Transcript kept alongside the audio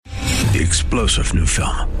The explosive new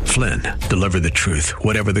film, Flynn, deliver the truth,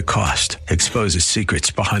 whatever the cost, exposes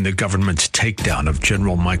secrets behind the government's takedown of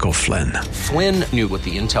General Michael Flynn. Flynn knew what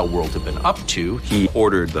the intel world had been up to. He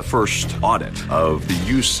ordered the first audit of the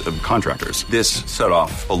use of contractors. This set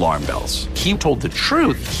off alarm bells. He told the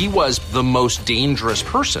truth. He was the most dangerous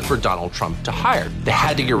person for Donald Trump to hire. They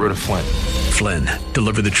had to get rid of Flynn. Flynn,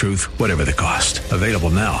 deliver the truth, whatever the cost. Available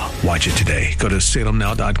now. Watch it today. Go to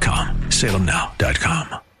salemnow.com.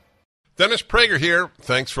 salemnow.com. Dennis Prager here.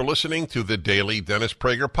 Thanks for listening to the Daily Dennis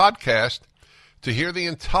Prager Podcast. To hear the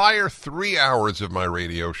entire 3 hours of my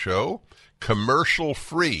radio show,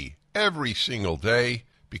 commercial-free, every single day,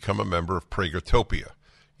 become a member of Pragertopia.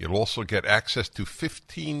 You'll also get access to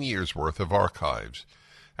 15 years' worth of archives,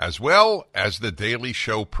 as well as the daily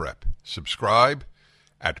show prep. Subscribe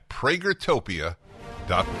at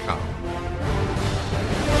Pragertopia.com.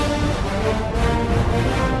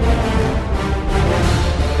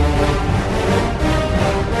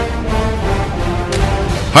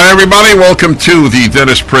 Hi, everybody. Welcome to the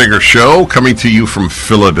Dennis Prager Show, coming to you from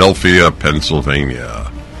Philadelphia, Pennsylvania,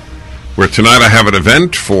 where tonight I have an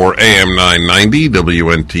event for AM 990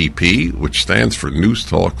 WNTP, which stands for News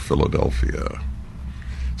Talk Philadelphia.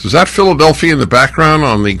 So is that Philadelphia in the background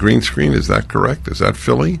on the green screen? Is that correct? Is that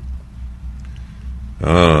Philly?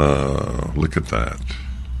 Look at that.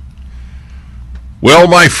 Well,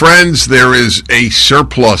 my friends, there is a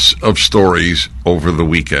surplus of stories over the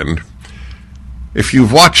weekend. If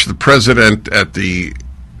you've watched the president at the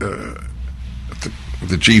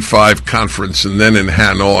G5 conference and then in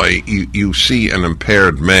Hanoi, you see an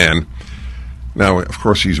impaired man. Now, of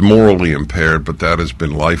course, he's morally impaired, but that has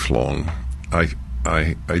been lifelong. I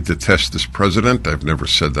detest this president. I've never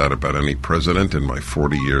said that about any president in my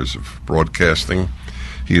 40 years of broadcasting.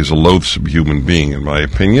 He is a loathsome human being, in my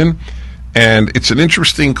opinion. And it's an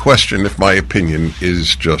interesting question if my opinion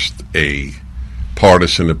is just a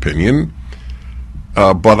partisan opinion.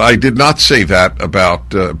 But I did not say that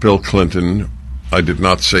about Bill Clinton. I did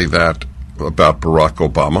not say that about Barack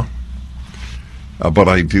Obama. But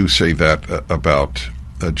I do say that about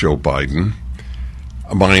Joe Biden.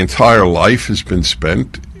 My entire life has been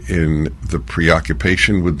spent in the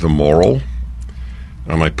preoccupation with the moral.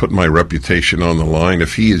 And I put my reputation on the line.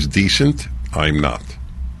 If he is decent, I'm not.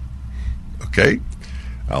 Okay?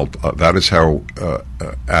 That is how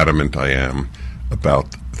adamant I am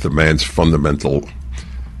about the man's fundamental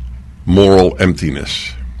moral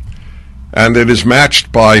emptiness. And it is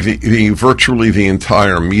matched by virtually the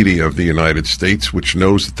entire media of the United States, which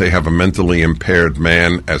knows that they have a mentally impaired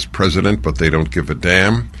man as president, but they don't give a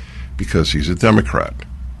damn because he's a Democrat.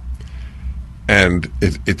 And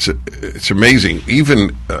it's amazing.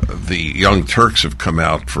 Even the Young Turks have come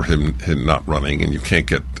out for him not running, and you can't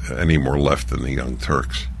get any more left than the Young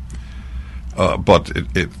Turks. But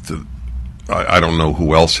I don't know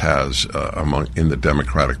who else has in the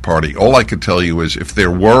Democratic Party. All I could tell you is if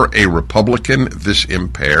there were a Republican this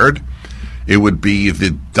impaired, it would be the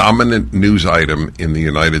dominant news item in the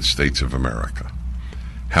United States of America.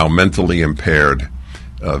 How mentally impaired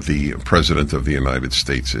the President of the United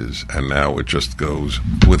States is, and now it just goes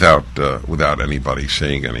without anybody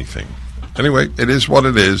saying anything. Anyway, it is what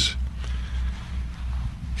it is.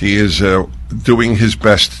 He is doing his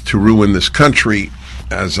best to ruin this country,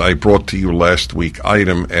 as I brought to you last week,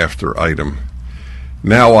 item after item.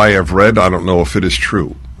 Now I have read, I don't know if it is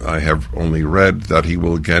true, I have only read that he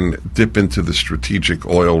will again dip into the strategic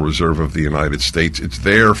oil reserve of the United States. It's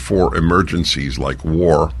there for emergencies like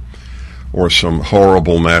war or some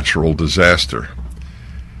horrible natural disaster.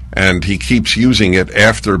 And he keeps using it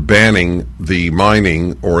after banning the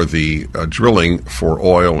mining or the drilling for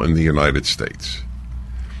oil in the United States.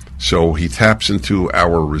 So he taps into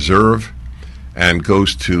our reserve and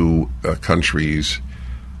goes to countries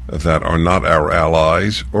that are not our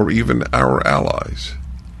allies or even our allies.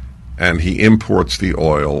 And he imports the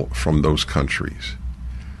oil from those countries.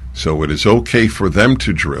 So it is okay for them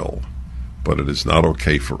to drill, but it is not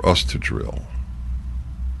okay for us to drill.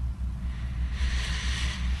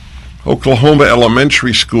 Oklahoma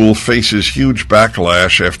Elementary School faces huge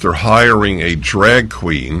backlash after hiring a drag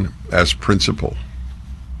queen as principal.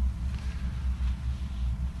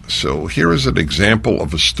 So here is an example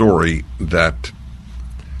of a story that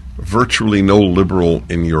virtually no liberal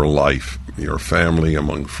in your life, your family,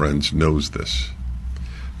 among friends, knows this.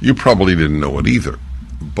 You probably didn't know it either,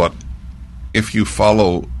 but if you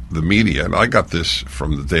follow the media, and I got this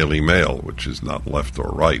from the Daily Mail, which is not left or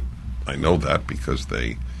right. I know that because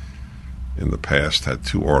they, in the past, had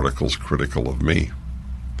 2 articles critical of me.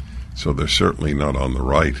 So they're certainly not on the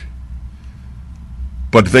right.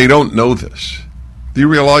 But they don't know this. Do you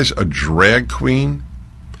realize a drag queen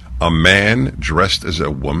a man dressed as a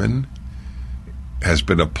woman has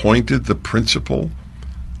been appointed the principal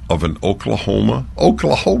of an Oklahoma,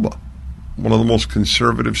 one of the most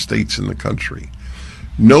conservative states in the country.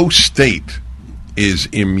 No state is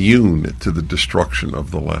immune to the destruction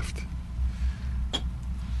of the left.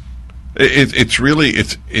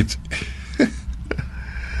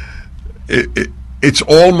 It's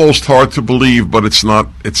almost hard to believe, but it's not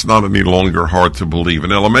any longer hard to believe.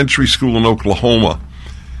 An elementary school in Oklahoma,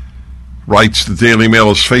 writes the Daily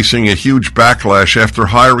Mail, is facing a huge backlash after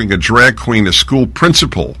hiring a drag queen as school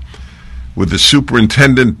principal, with the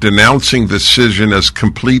superintendent denouncing the decision as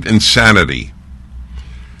complete insanity.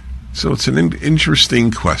 So it's an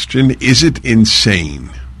interesting question. Is it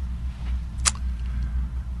insane?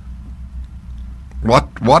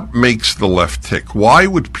 What makes the left tick? Why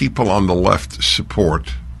would people on the left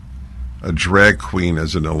support a drag queen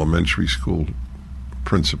as an elementary school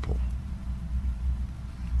principal?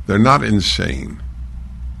 They're not insane.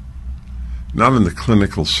 Not in the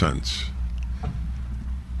clinical sense.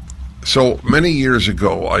 So many years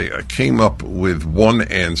ago, I came up with one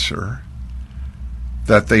answer,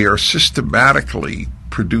 that they are systematically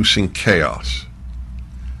producing chaos.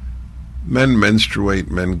 Men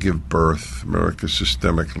menstruate, men give birth. America's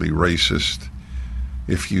systemically racist.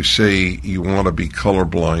 If you say you want to be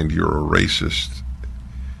colorblind, you're a racist.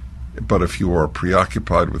 But if you are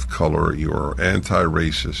preoccupied with color, you are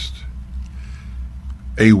anti-racist.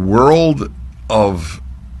 A world of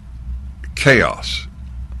chaos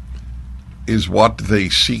is what they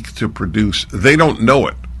seek to produce. They don't know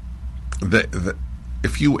it.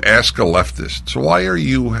 If you ask a leftist, so why are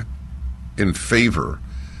you in favor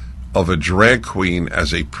of a drag queen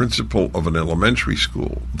as a principal of an elementary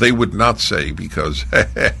school, they would not say, because,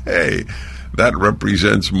 hey, that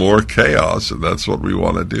represents more chaos, and that's what we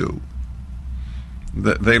want to do.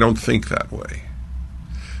 They don't think that way.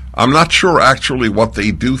 I'm not sure actually what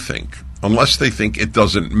they do think, unless they think it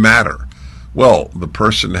doesn't matter. Well, the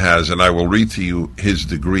person has, and I will read to you his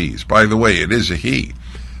degrees. By the way, it is a he.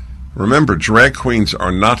 Remember, drag queens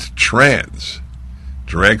are not trans.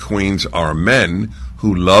 Drag queens are men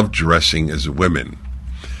who love dressing as women.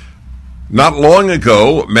 Not long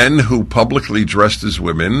ago, men who publicly dressed as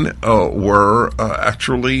women were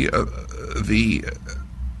actually the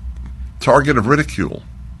target of ridicule.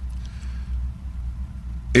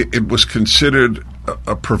 It was considered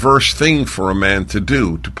a perverse thing for a man to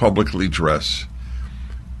do, to publicly dress.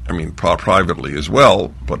 I mean, privately as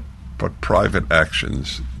well, but private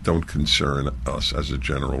actions don't concern us as a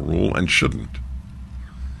general rule and shouldn't.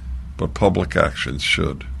 But public actions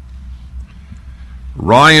should.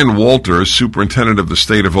 Ryan Walters, superintendent of the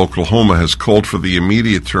state of Oklahoma, has called for the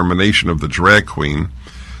immediate termination of the drag queen,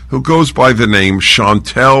 who goes by the name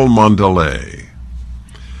Chantel Mondelez,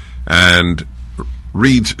 and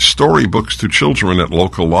reads storybooks to children at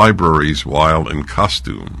local libraries while in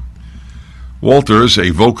costume. Walters, a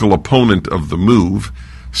vocal opponent of the move,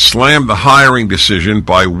 slammed the hiring decision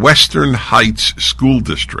by Western Heights School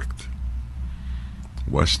District.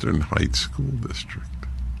 Western Heights School District.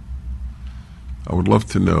 I would love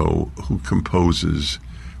to know who composes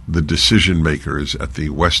the decision makers at the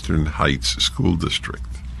Western Heights School District.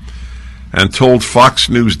 And told Fox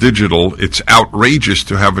News Digital it's outrageous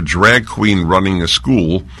to have a drag queen running a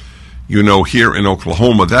school, here in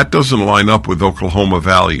Oklahoma. That doesn't line up with Oklahoma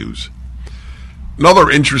values. Another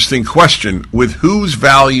interesting question, with whose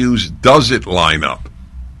values does it line up?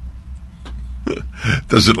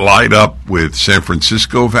 Does it line up with San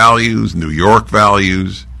Francisco values, New York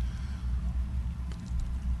values?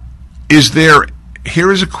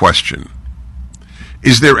 Here is a question.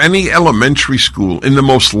 Is there any elementary school in the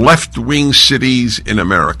most left-wing cities in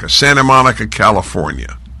America? Santa Monica,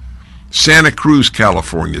 California. Santa Cruz,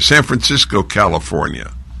 California. San Francisco,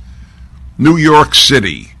 California. New York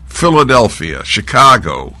City. Philadelphia.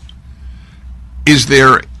 Chicago. Is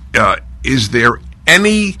there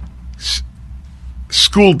any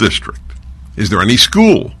school district? Is there any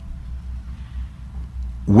school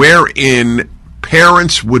wherein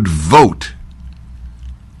parents would vote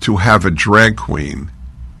to have a drag queen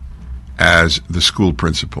as the school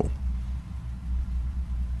principal?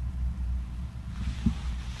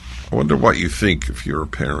 I wonder what you think if you're a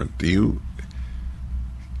parent. Do you?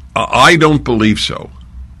 I don't believe so.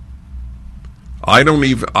 I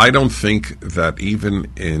don't think that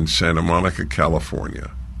even in Santa Monica, California,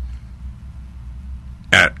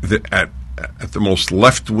 at the most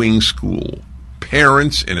left-wing school,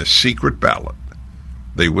 parents in a secret ballot,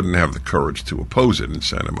 they wouldn't have the courage to oppose it in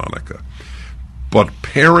Santa Monica, but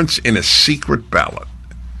parents in a secret ballot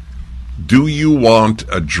Do you want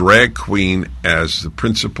a drag queen as the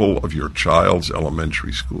principal of your child's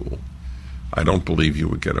elementary school? I don't believe you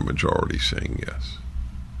would get a majority saying yes.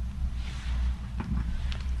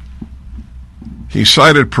 He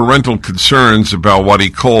cited parental concerns about what he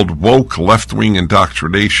called woke left-wing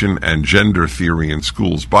indoctrination and gender theory in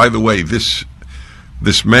schools. By the way, this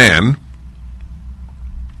man,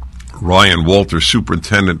 Ryan Walter,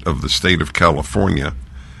 superintendent of the state of California,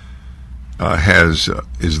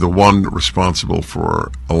 is the one responsible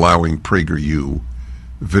for allowing PragerU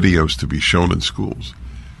videos to be shown in schools.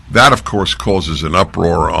 That, of course, causes an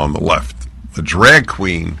uproar on the left. The drag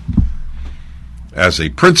queen, as a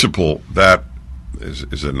principal, that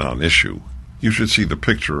is a non-issue. You should see the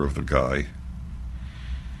picture of the guy.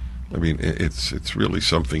 I mean, it's really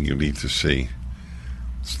something you need to see.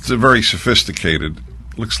 It's a very sophisticated,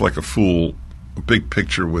 looks like a fool, a big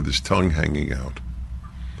picture with his tongue hanging out,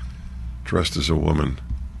 dressed as a woman.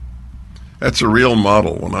 That's a real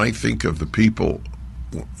model. When I think of the people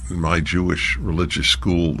in my Jewish religious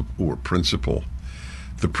school who were principal,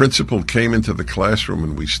 the principal came into the classroom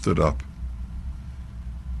and we stood up.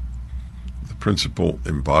 The principal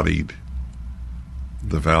embodied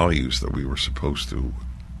the values that we were supposed to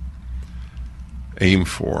aim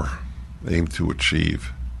to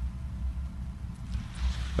achieve.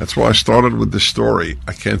 That's why I started with this story.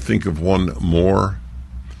 I can't think of one more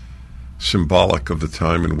symbolic of the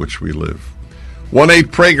time in which we live.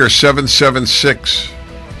 1-8-PRAGER-776.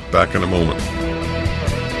 Back in a moment.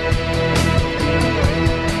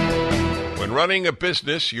 When running a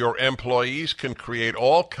business, your employees can create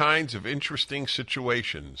all kinds of interesting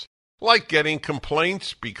situations, like getting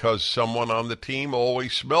complaints because someone on the team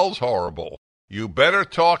always smells horrible. You better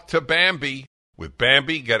talk to Bambee. With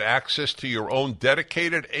Bambee, get access to your own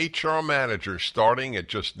dedicated HR manager starting at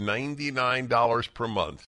just $99 per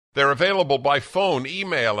month. They're available by phone,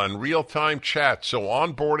 email, and real-time chat, so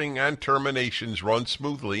onboarding and terminations run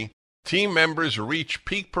smoothly. Team members reach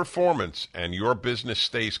peak performance, and your business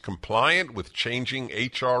stays compliant with changing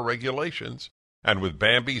HR regulations. And with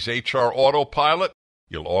Bambee's HR Autopilot,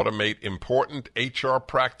 you'll automate important HR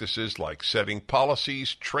practices like setting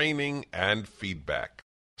policies, training, and feedback.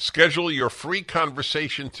 Schedule your free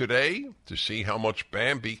conversation today to see how much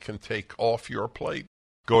Bambee can take off your plate.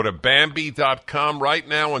 Go to Bambee.com right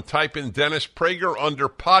now and type in Dennis Prager under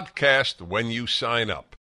podcast when you sign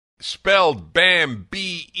up. Spelled Bambee.com,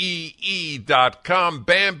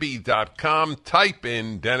 Bambee.com, type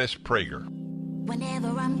in Dennis Prager. Whenever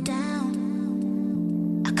I'm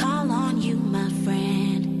down, I call on you, my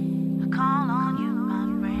friend. I call on you, my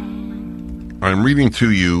friend. I'm reading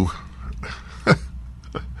to you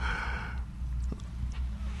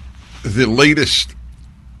the latest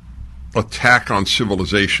attack on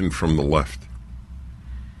civilization from the left.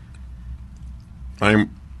 I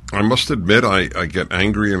must admit I get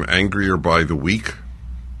angrier and angrier by the week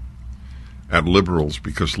at liberals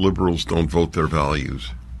because liberals don't vote their values.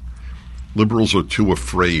 Liberals are too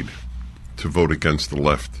afraid to vote against the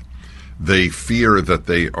left. They fear that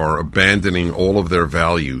they are abandoning all of their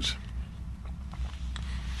values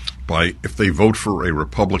if they vote for a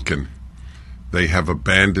Republican, they have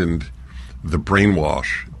abandoned the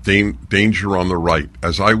brainwash, danger on the right,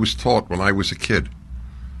 as I was taught when I was a kid.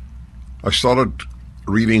 I started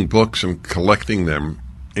reading books and collecting them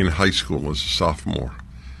in high school as a sophomore.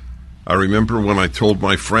 I remember when I told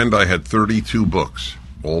my friend I had 32 books,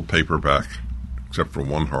 all paperback, except for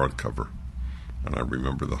one hardcover. And I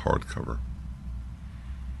remember the hardcover.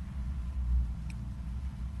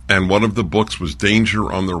 And one of the books was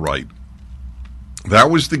Danger on the Right. That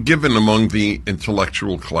was the given among the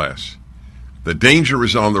intellectual class. The danger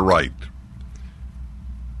is on the right.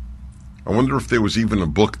 I wonder if there was even a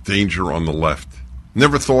book, Danger on the Left.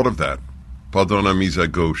 Never thought of that. Pas d'ennemis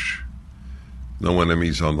à gauche. No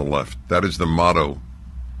enemies on the left. That is the motto.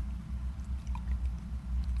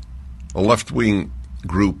 A left-wing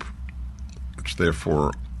group, which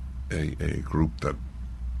therefore a group that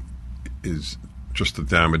is just a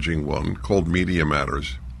damaging one, called Media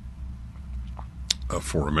Matters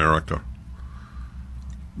for America.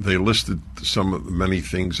 They listed some of the many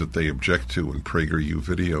things that they object to in PragerU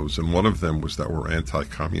videos, and one of them was that we're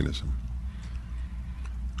anti-communism.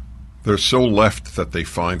 They're so left that they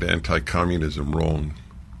find anti-communism wrong.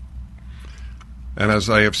 And as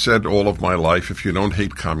I have said all of my life, if you don't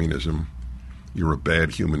hate communism, you're a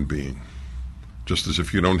bad human being. Just as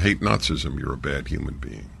if you don't hate Nazism, you're a bad human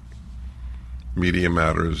being. Media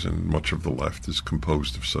Matters and much of the left is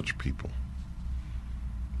composed of such people.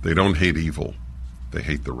 They don't hate evil. They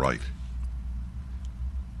hate the right.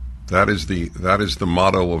 That is the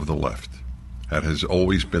motto of the left. That has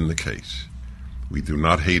always been the case. We do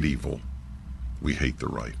not hate evil. we hate the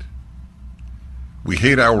right. We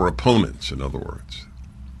hate our opponents, in other words.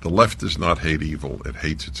 The left does not hate evil, it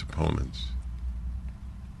hates its opponents.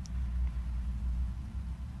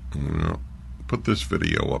 Put this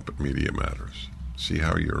video up at Media Matters. See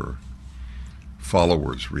how your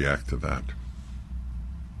followers react to that.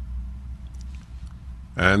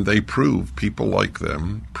 And they prove, people like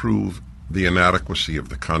them, prove the inadequacy of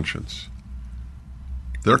the conscience.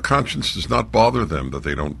 Their conscience does not bother them that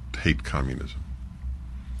they don't hate communism,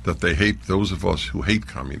 that they hate those of us who hate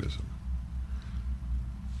communism.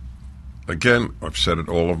 Again, I've said it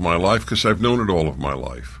all of my life because I've known it all of my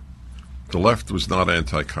life. The left was not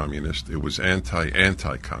anti-communist, it was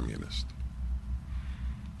anti-anti-communist.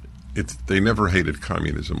 They never hated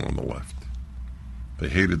communism on the left. They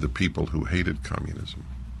hated the people who hated communism.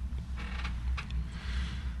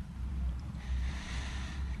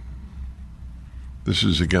 This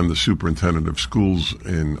is, again, the superintendent of schools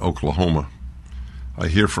in Oklahoma. I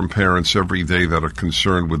hear from parents every day that are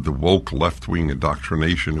concerned with the woke left-wing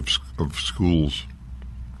indoctrination of schools.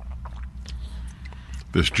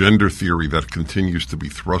 This gender theory that continues to be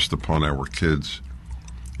thrust upon our kids,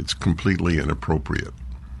 it's completely inappropriate.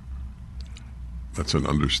 That's an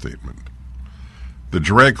understatement. The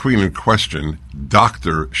drag queen in question,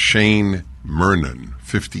 Dr. Shane Murnan,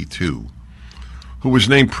 52, who was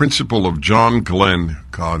named principal of John Glenn,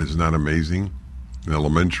 God, isn't that amazing? An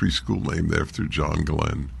elementary school named after John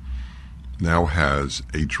Glenn, now has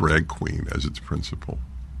a drag queen as its principal.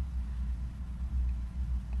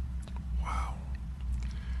 Wow.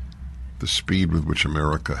 The speed with which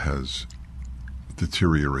America has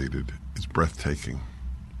deteriorated is breathtaking.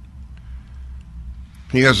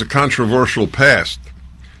 He has a controversial past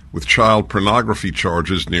with child pornography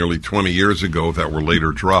charges nearly 20 years ago that were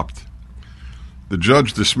later dropped. The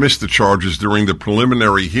judge dismissed the charges during the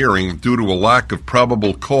preliminary hearing due to a lack of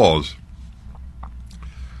probable cause,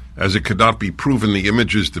 as it could not be proven the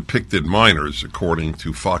images depicted minors, according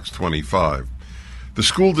to Fox 25. The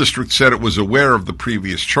school district said it was aware of the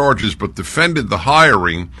previous charges, but defended the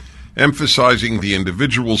hiring, emphasizing the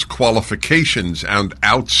individual's qualifications and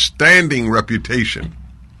outstanding reputation.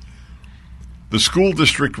 The school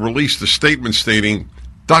district released a statement stating,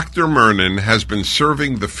 Dr. Murnan has been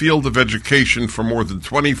serving the field of education for more than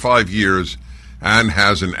 25 years and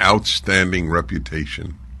has an outstanding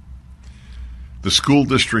reputation. The school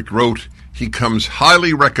district wrote, he comes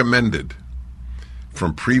highly recommended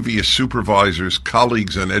from previous supervisors,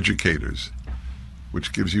 colleagues, and educators,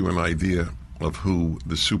 which gives you an idea of who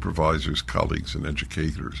the supervisors, colleagues, and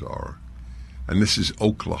educators are. And this is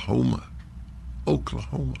Oklahoma.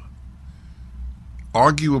 Oklahoma.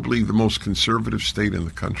 Arguably the most conservative state in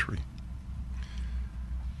the country.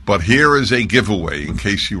 But here is a giveaway in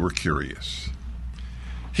case you were curious.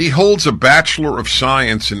 He holds a Bachelor of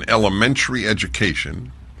Science in Elementary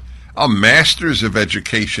Education, a Master's of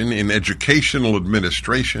Education in Educational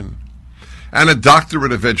Administration, and a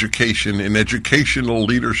Doctorate of Education in Educational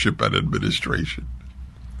Leadership and Administration.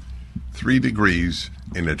 3 degrees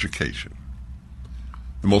in education.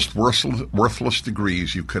 The most worthless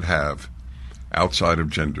degrees you could have outside of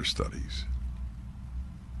gender studies.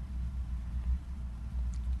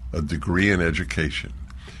 A degree in education.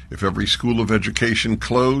 If every school of education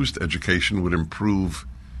closed, education would improve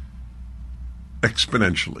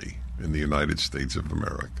exponentially in the United States of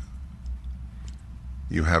America.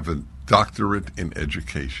 You have a doctorate in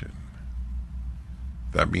education.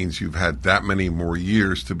 That means you've had that many more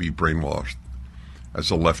years to be brainwashed as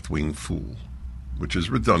a left-wing fool, which is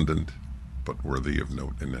redundant, but worthy of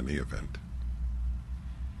note in any event.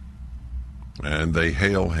 And they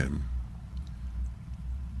hail him.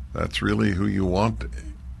 That's really who you want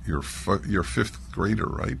your 5th grader,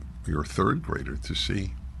 right? Your 3rd grader to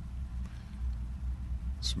see.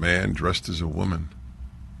 This man dressed as a woman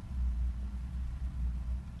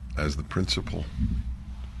as the principal.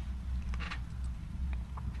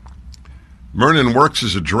 Murnan works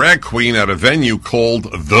as a drag queen at a venue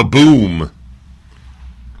called The Boom.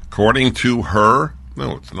 According to her,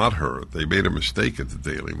 no, it's not her. They made a mistake at the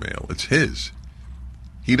Daily Mail. It's his.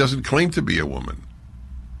 He doesn't claim to be a woman.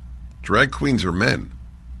 Drag queens are men.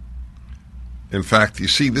 In fact, you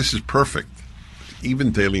see, this is perfect.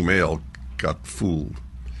 Even Daily Mail got fooled.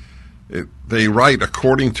 They write,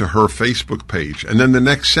 according to her Facebook page, and then the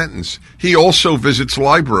next sentence, he also visits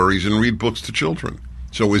libraries and reads books to children.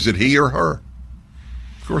 So is it he or her?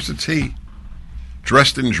 Of course it's he.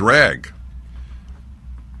 Dressed in drag.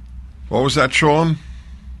 What was that, Sean?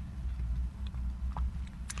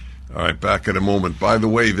 All right, back in a moment. By the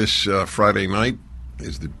way, this Friday night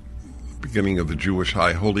is the beginning of the Jewish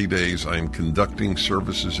High Holy Days. I am conducting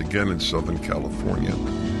services again in Southern California.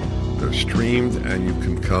 They're streamed, and you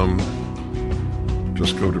can come.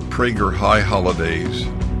 Just go to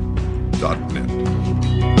PragerHighHolidays.net.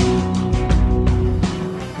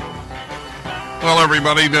 Well,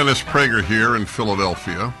 everybody, Dennis Prager here in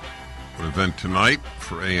Philadelphia. An event tonight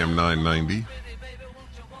for AM 990.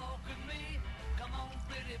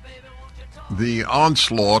 The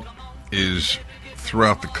onslaught is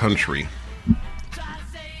throughout the country.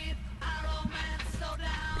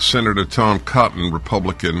 Senator Tom Cotton,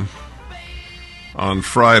 Republican, on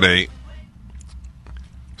Friday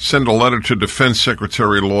sent a letter to Defense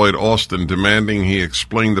Secretary Lloyd Austin demanding he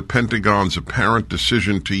explain the Pentagon's apparent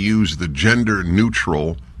decision to use the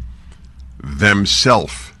gender-neutral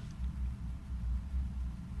themself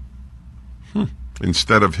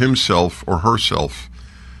instead of himself or herself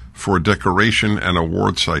for decoration and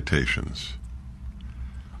award citations.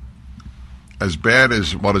 As bad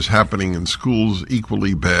as what is happening in schools,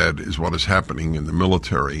 equally bad is what is happening in the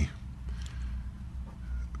military.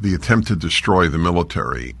 The attempt to destroy the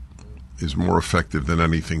military is more effective than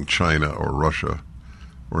anything China or Russia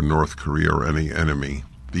or North Korea or any enemy.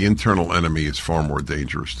 The internal enemy is far more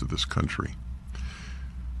dangerous to this country.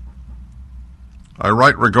 I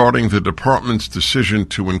write regarding the department's decision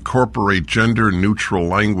to incorporate gender-neutral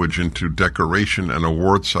language into decoration and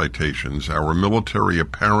award citations. Our military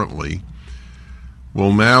apparently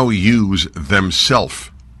will now use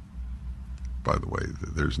themself. By the way,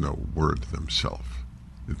 there's no word themself.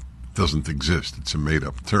 It doesn't exist. It's a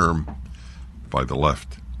made-up term by the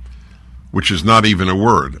left, which is not even a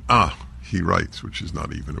word. He writes, which is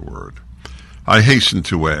not even a word. I hasten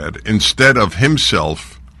to add, instead of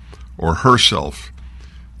himself or herself,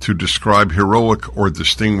 to describe heroic or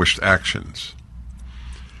distinguished actions.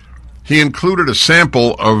 He included a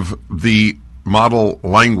sample of the model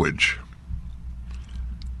language.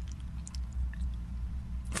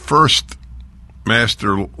 First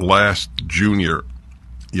Master Last Jr.,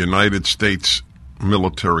 United States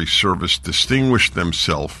Military Service distinguished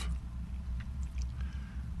themselves.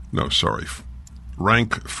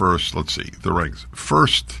 Rank first, let's see, the ranks.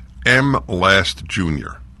 First M. Last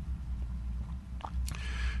Jr.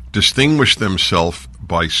 distinguished themselves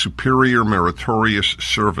by superior meritorious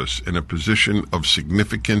service in a position of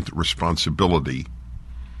significant responsibility.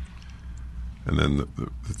 And then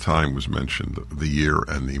the time was mentioned, the year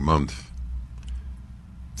and the month.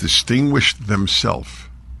 Distinguished themselves.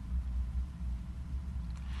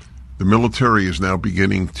 The military is now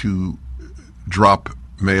beginning to drop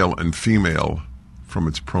male and female from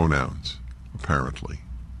its pronouns, apparently.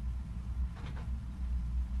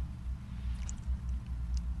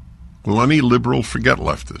 Will any liberal forget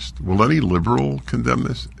leftist? Will any liberal condemn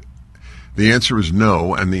this? The answer is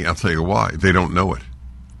no, and I'll tell you why. They don't know it.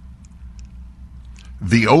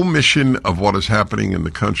 The omission of what is happening in the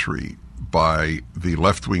country by the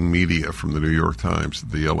left-wing media from the New York Times,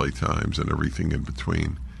 the LA Times, and everything in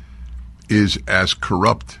between is as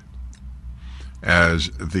corrupt as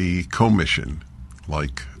the commission,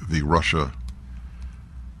 like the Russia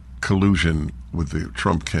collusion with the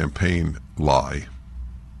Trump campaign lie,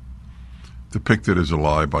 depicted as a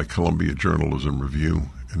lie by Columbia Journalism Review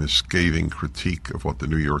in a scathing critique of what the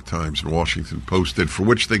New York Times and Washington Post did, for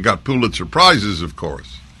which they got Pulitzer Prizes, of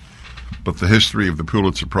course. But the history of the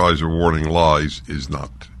Pulitzer Prize awarding lies is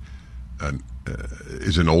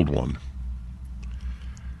an old one.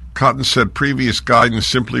 Cotton said previous guidance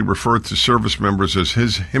simply referred to service members as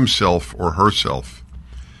himself or herself.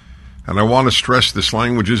 And I want to stress this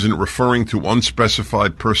language isn't referring to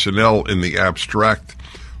unspecified personnel in the abstract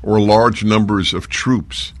or large numbers of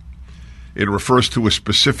troops. It refers to a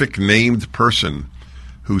specific named person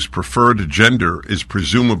whose preferred gender is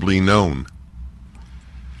presumably known.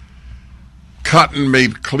 Cotton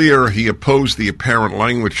made clear he opposed the apparent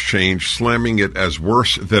language change, slamming it as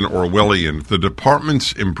worse than Orwellian. The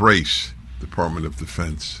department's embrace, Department of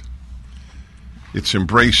Defense, its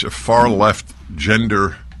embrace of far-left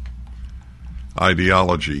gender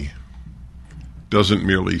ideology doesn't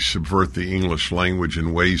merely subvert the English language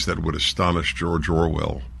in ways that would astonish George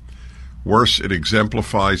Orwell. Worse, it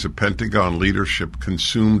exemplifies a Pentagon leadership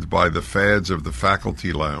consumed by the fads of the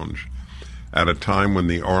faculty lounge at a time when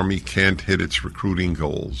the Army can't hit its recruiting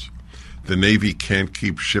goals, the Navy can't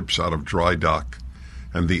keep ships out of dry dock,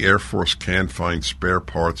 and the Air Force can't find spare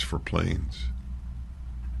parts for planes.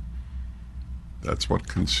 That's what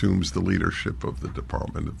consumes the leadership of the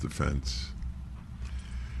Department of Defense.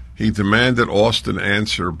 He demanded Austin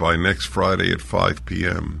answer by next Friday at 5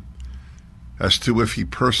 p.m. as to if he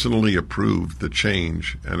personally approved the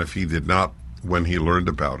change, and if he did not, when he learned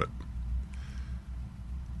about it.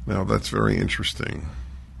 Now, that's very interesting.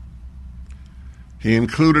 He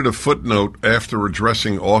included a footnote after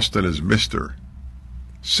addressing Austin as Mr.,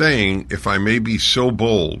 saying, "If I may be so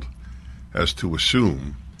bold as to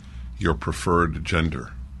assume your preferred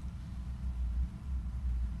gender."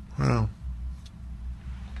 Well,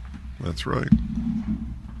 that's right.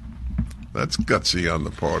 That's gutsy on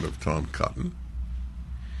the part of Tom Cotton.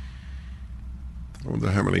 I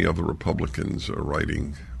wonder how many other Republicans are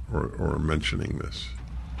writing or mentioning this.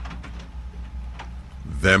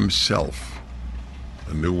 Themself,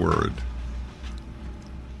 a new word.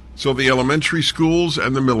 So the elementary schools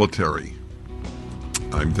and the military.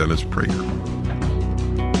 I'm Dennis Prager.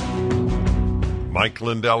 Mike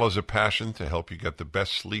Lindell has a passion to help you get the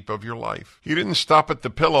best sleep of your life. He didn't stop at the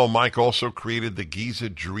pillow. Mike also created the Giza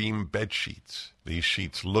Dream bed sheets. These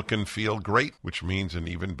sheets look and feel great, which means an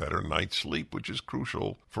even better night's sleep, which is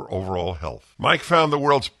crucial for overall health. Mike found the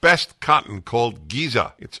world's best cotton called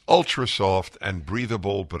Giza. It's ultra soft and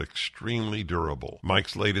breathable, but extremely durable.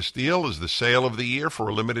 Mike's latest deal is the sale of the year. For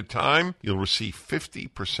a limited time, you'll receive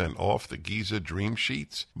 50% off the Giza Dream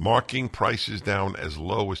sheets, marking prices down as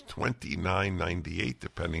low as $29.98,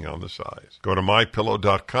 depending on the size. Go to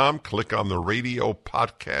MyPillow.com, click on the radio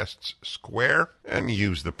podcasts square, and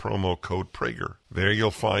use the promo code Prager. There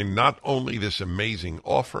you'll find not only this amazing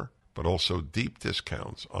offer, but also deep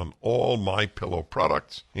discounts on all MyPillow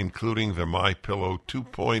products, including the MyPillow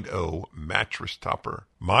 2.0 mattress topper,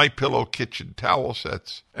 MyPillow kitchen towel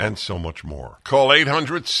sets, and so much more. Call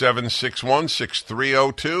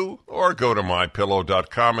 800-761-6302 or go to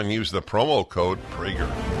MyPillow.com and use the promo code Prager.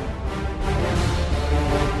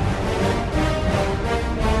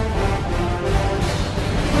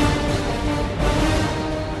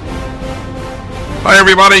 Hi,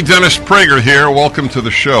 everybody. Dennis Prager here. Welcome to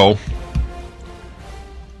the show.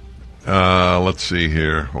 Let's see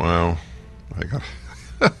here. Wow. I got...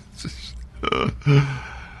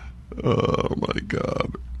 oh, my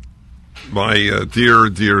God. My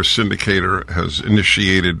dear syndicator has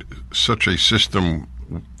initiated such a system.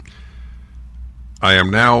 I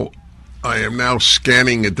am now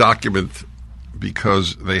scanning a document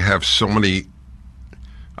because they have so many...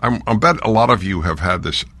 I bet a lot of you have had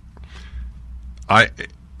this.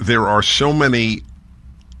 There are so many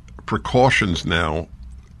precautions now,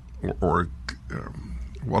 or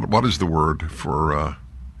what is the word for? I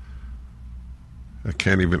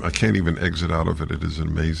can't even exit out of it. It is an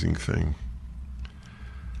amazing thing.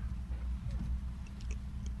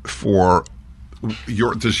 Does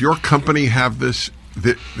your company have this?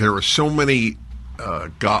 There are so many.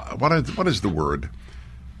 What is the word?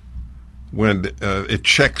 When it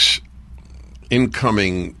checks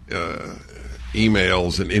incoming.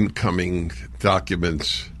 Emails and incoming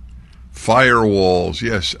documents, firewalls,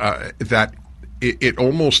 yes, that it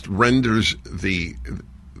almost renders the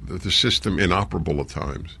system inoperable at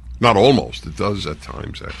times. Not almost, it does at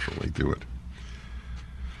times actually do it.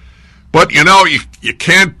 But you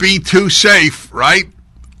can't be too safe, right?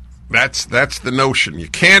 That's the notion. You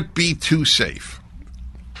can't be too safe.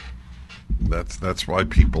 That's why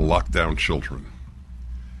people lock down children.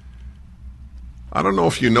 I don't know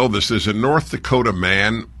if you know this. There's a North Dakota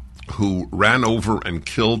man who ran over and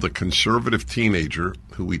killed a conservative teenager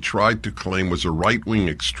who he tried to claim was a right-wing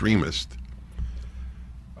extremist.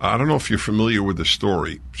 I don't know if you're familiar with the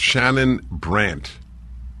story. Shannon Brandt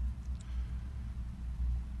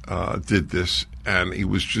did this, and he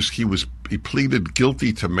pleaded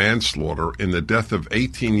guilty to manslaughter in the death of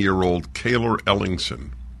 18-year-old Kaylor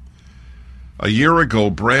Ellingson. A year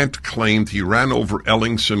ago, Brandt claimed he ran over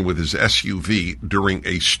Ellingson with his SUV during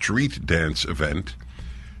a street dance event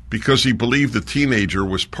because he believed the teenager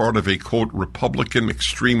was part of a, quote, Republican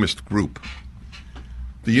extremist group.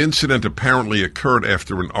 The incident apparently occurred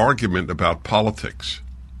after an argument about politics.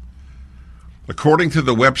 According to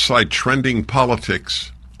the website Trending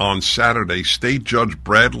Politics, on Saturday, State Judge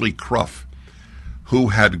Bradley Cruff, who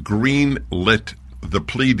had green-lit the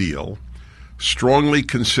plea deal, strongly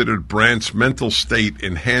considered Brandt's mental state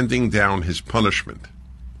in handing down his punishment.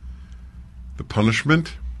 The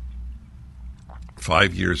punishment?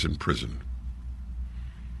 5 years in prison.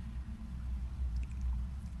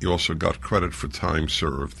 He also got credit for time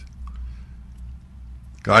served.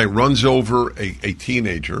 Guy runs over a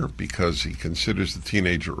teenager because he considers the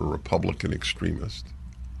teenager a Republican extremist.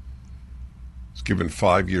 He's given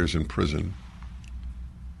 5 years in prison.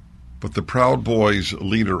 But the Proud Boys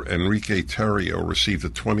leader, Enrique Tarrio, received a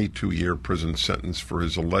 22-year prison sentence for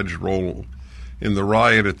his alleged role in the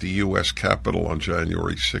riot at the U.S. Capitol on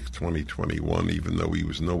January 6, 2021, even though he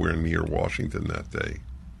was nowhere near Washington that day.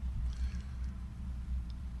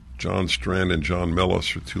 John Strand and John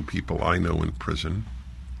Mellis are two people I know in prison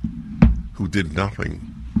who did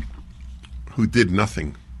nothing, who did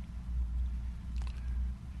nothing.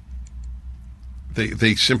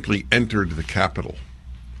 They simply entered the Capitol.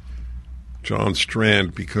 John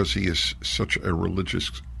Strand, because he is such a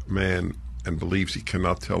religious man and believes he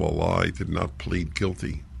cannot tell a lie, did not plead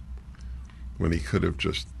guilty when he could have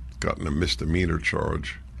just gotten a misdemeanor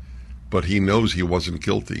charge. But he knows he wasn't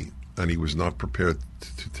guilty, and he was not prepared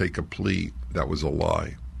to take a plea that was a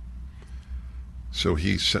lie. So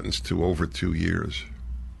he's sentenced to over 2 years.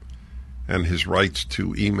 And his rights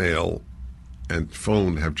to email and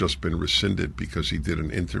phone have just been rescinded because he did an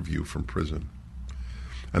interview from prison.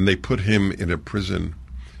 And they put him in a prison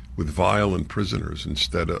with violent prisoners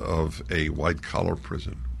instead of a white-collar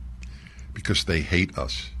prison because they hate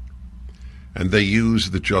us. And they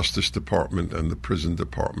use the Justice Department and the Prison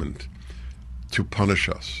Department to punish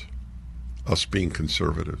us being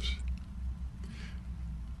conservatives.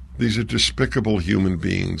 These are despicable human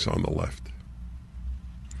beings on the left.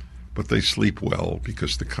 But they sleep well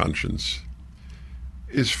because the conscience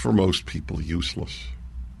is for most people useless.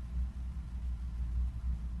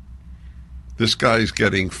 This guy's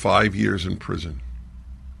getting 5 years in prison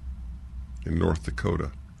in North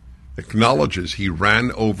Dakota. Acknowledges he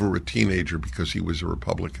ran over a teenager because he was a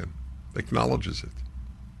Republican. Acknowledges it.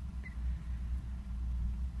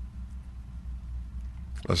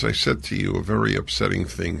 As I said to you, a very upsetting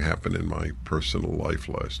thing happened in my personal life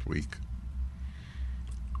last week.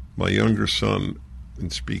 My younger son,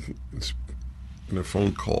 in a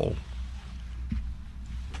phone call,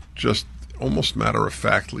 just almost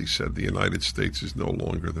matter-of-factly said the United States is no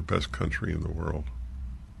longer the best country in the world.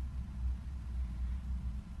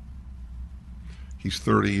 He's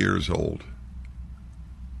 30 years old.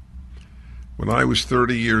 When I was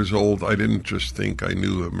 30 years old, I didn't just think I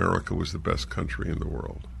knew America was the best country in the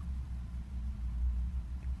world.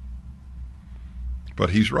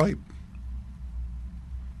 But he's right.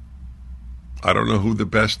 I don't know who the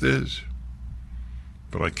best is,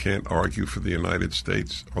 but I can't argue for the United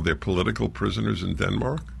States. Are there political prisoners in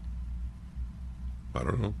Denmark? I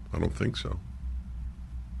don't know. I don't think so.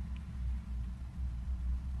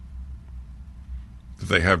 Do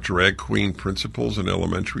they have drag queen principals in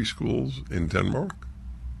elementary schools in Denmark,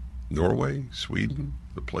 Norway, Sweden,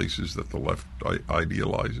 the places that the left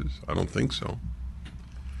idealizes? I don't think so.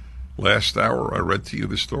 Last hour, I read to you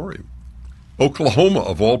the story. Oklahoma,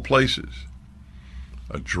 of all places.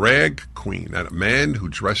 A drag queen, a man who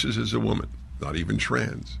dresses as a woman, not even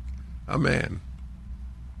trans, a man,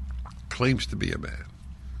 claims to be a man.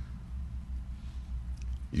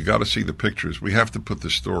 You got to see the pictures. We have to put the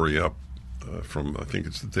story up from, I think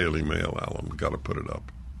it's the Daily Mail, Alan. We got to put it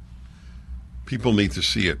up. People need to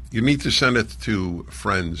see it. You need to send it to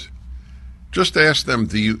friends. Just ask them,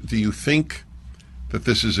 do you think that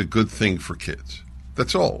this is a good thing for kids?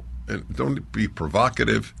 That's all. And don't be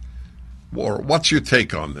provocative. Or what's your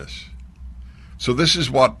take on this? So this is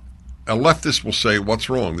what a leftist will say, what's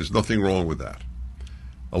wrong? There's nothing wrong with that.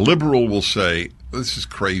 A liberal will say, this is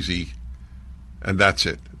crazy, and that's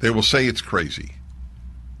it. They will say it's crazy.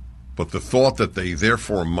 But the thought that they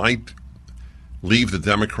therefore might leave the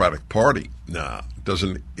Democratic Party,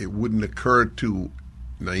 it wouldn't occur to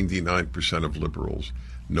 99% of liberals,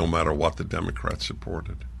 no matter what the Democrats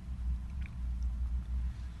supported.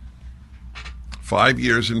 5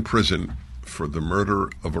 years in prison for the murder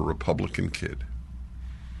of a Republican kid,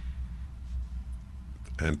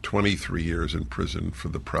 and 23 years in prison for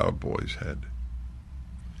the Proud Boys head.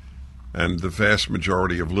 And the vast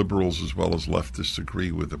majority of liberals as well as leftists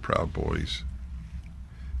agree with the Proud Boys'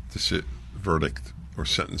 verdict or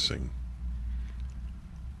sentencing.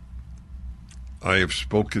 I have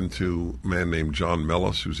spoken to a man named John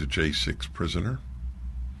Mellis, who's a J6 prisoner.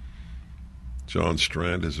 John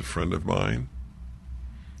Strand is a friend of mine.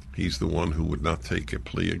 He's the one who would not take a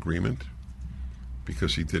plea agreement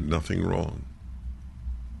because he did nothing wrong.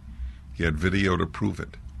 He had video to prove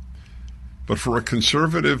it. But for a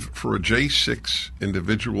conservative, for a J6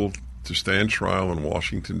 individual to stand trial in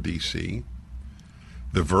Washington, D.C.,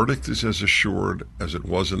 the verdict is as assured as it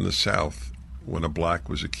was in the South when a black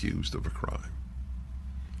was accused of a crime.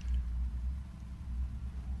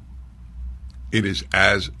 It is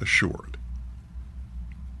as assured.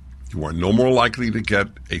 You are no more likely to get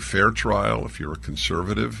a fair trial if you're a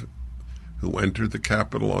conservative who entered the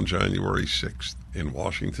Capitol on January 6th in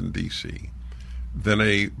Washington, D.C., than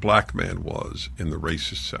a black man was in the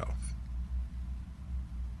racist South.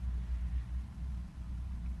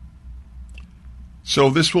 So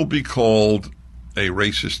this will be called a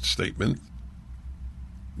racist statement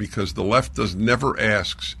because the left never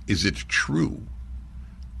asks, is it true?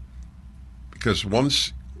 Because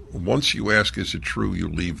once you ask, is it true, you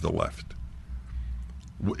leave the left.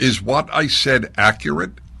 Is what I said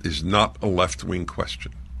accurate? Is not a left-wing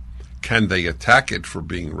question. Can they attack it for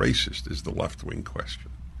being racist is the left-wing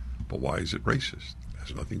question. But why is it racist? It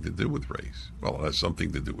has nothing to do with race. Well, it has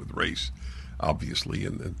something to do with race, obviously,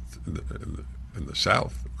 in the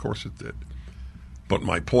South. Of course it did. But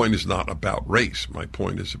my point is not about race. My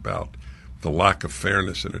point is about the lack of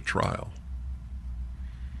fairness in a trial.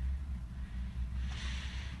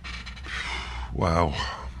 Wow.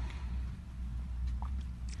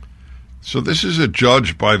 So this is a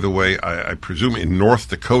judge, by the way, I presume in North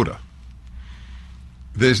Dakota.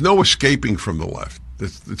 There's no escaping from the left.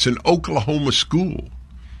 It's an Oklahoma school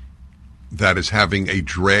that is having a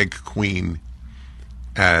drag queen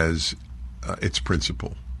as its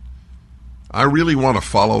principal. I really want to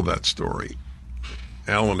follow that story.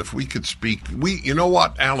 Alan, if we could speak, you know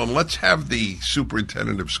what, Alan, let's have the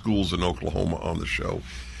superintendent of schools in Oklahoma on the show.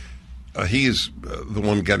 He is the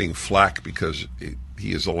one getting flack because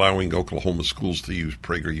he is allowing Oklahoma schools to use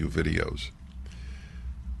PragerU videos.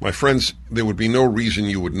 My friends, there would be no reason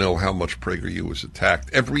you would know how much PragerU was attacked.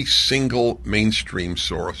 Every single mainstream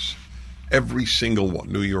source, every single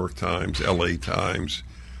one, New York Times, LA Times,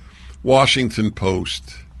 Washington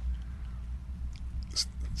Post,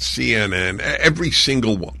 CNN, every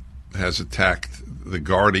single one has attacked The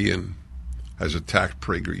Guardian, has attacked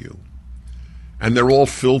PragerU. And they're all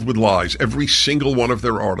filled with lies. Every single one of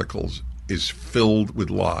their articles is filled with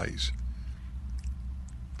lies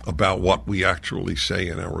about what we actually say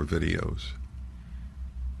in our videos.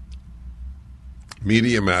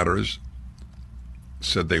 Media Matters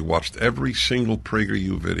said they watched every single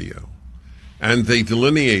PragerU video. And they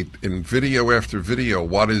delineate in video after video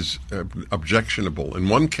what is objectionable. In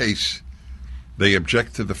one case, they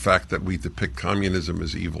object to the fact that we depict communism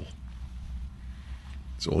as evil.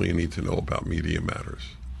 That's all you need to know about Media Matters.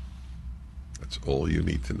 That's all you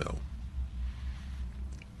need to know.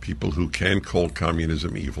 People who can call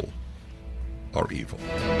communism evil are evil.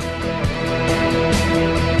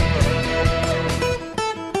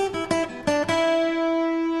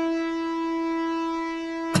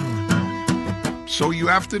 So you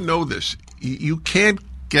have to know this. You can't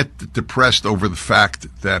get depressed over the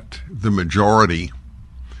fact that the majority,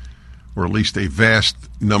 or at least a vast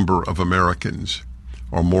number of Americans,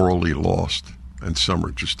 are morally lost, and some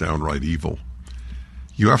are just downright evil.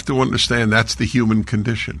 You have to understand that's the human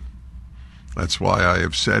condition. That's why I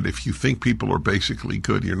have said if you think people are basically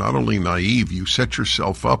good, you're not only naive, you set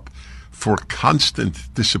yourself up for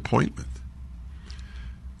constant disappointment.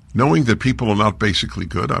 Knowing that people are not basically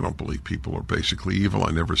good, I don't believe people are basically evil.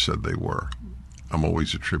 I never said they were. I'm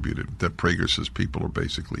always attributed that Prager says people are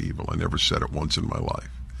basically evil. I never said it once in my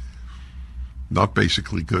life. Not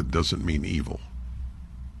basically good doesn't mean evil.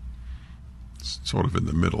 It's sort of in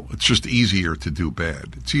the middle. It's just easier to do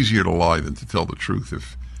bad. It's easier to lie than to tell the truth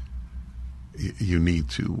if you need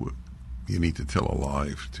to tell a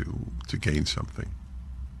lie to gain something.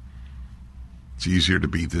 It's easier to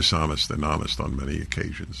be dishonest than honest on many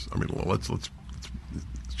occasions. I mean, it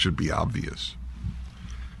should be obvious.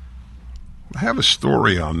 I have a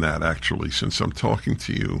story on that, actually, since I'm talking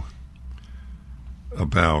to you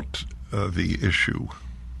about the issue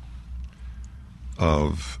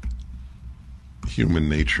of human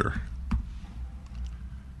nature.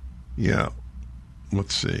 Yeah,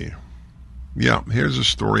 let's see. Yeah, here's a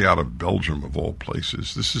story out of Belgium, of all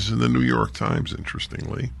places. This is in the New York Times,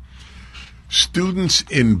 interestingly. Students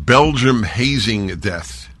in Belgium hazing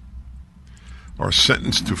death are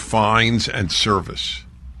sentenced to fines and service.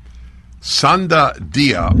 Sanda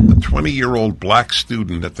Dia, a 20-year-old black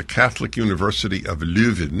student at the Catholic University of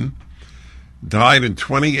Leuven, died in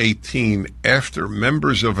 2018 after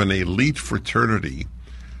members of an elite fraternity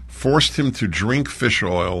forced him to drink fish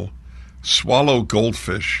oil, swallow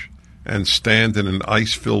goldfish, and stand in an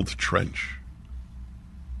ice-filled trench.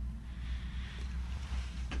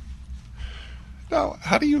 Now,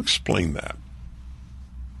 how do you explain that?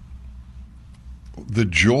 The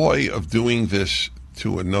joy of doing this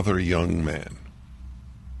to another young man.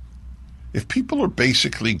 If people are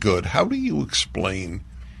basically good, how do you explain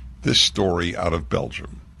this story out of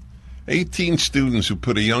Belgium? 18 students who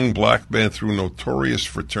put a young black man through a notorious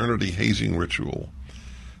fraternity hazing ritual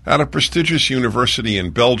at a prestigious university in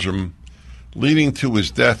Belgium, leading to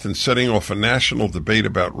his death and setting off a national debate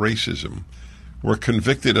about racism, were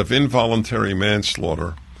convicted of involuntary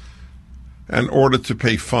manslaughter and ordered to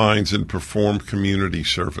pay fines and perform community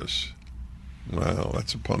service. Well,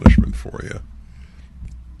 that's a punishment for you.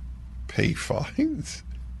 Pay fines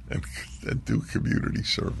and do community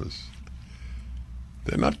service.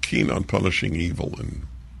 They're not keen on punishing evil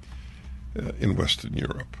in Western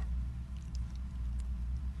Europe.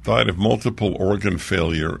 died of multiple organ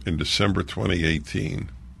failure in December 2018.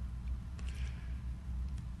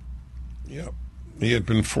 Yep. He had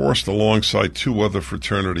been forced alongside 2 other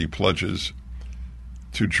fraternity pledges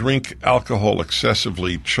to drink alcohol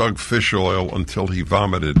excessively, chug fish oil until he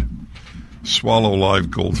vomited, swallow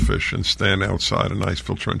live goldfish, and stand outside an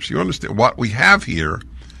ice-filled trench. You understand? What we have here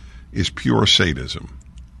is pure sadism.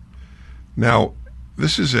 Now,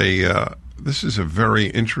 this is a very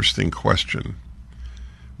interesting question.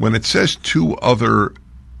 When it says 2 other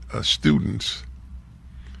students,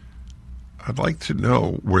 I'd like to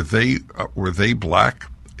know, were they black?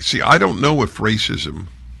 See, I don't know if racism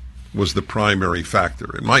was the primary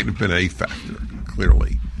factor. It might have been a factor,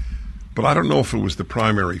 clearly. But I don't know if it was the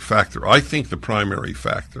primary factor. I think the primary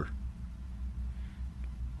factor.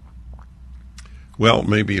 Well,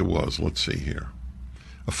 maybe it was. Let's see here.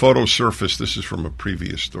 A photo surfaced, this is from a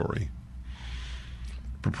previous story,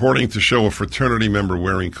 purporting to show a fraternity member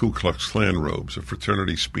wearing Ku Klux Klan robes. A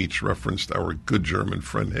fraternity speech referenced our good German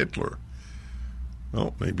friend Hitler.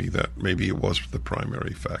 Well, maybe it was the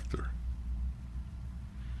primary factor.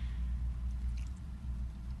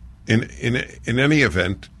 In any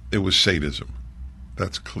event, it was sadism.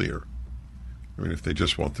 That's clear. I mean, if they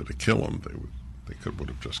just wanted to kill him, they would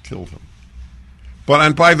have just killed him.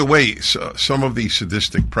 And by the way, some of these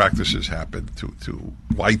sadistic practices happened to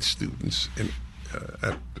white students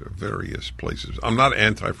at various places. I'm not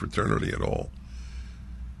anti-fraternity at all.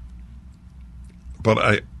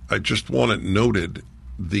 But I just want it noted,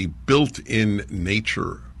 the built-in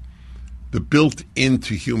nature, the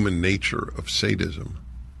built-into human nature of sadism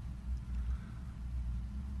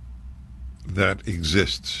that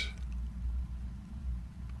exists.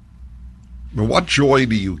 I mean, what joy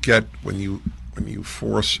do you get when you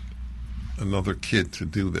force another kid to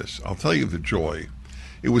do this? I'll tell you the joy.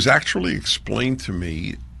 It was actually explained to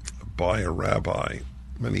me by a rabbi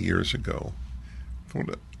many years ago,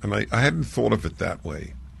 and I hadn't thought of it that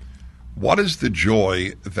way. What is the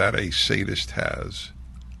joy that a sadist has?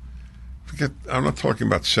 I'm not talking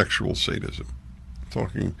about sexual sadism. I'm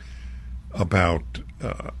talking about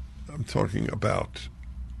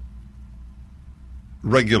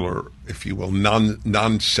regular, if you will,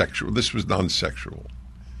 non-sexual. This was non-sexual.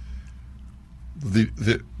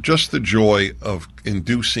 Just the joy of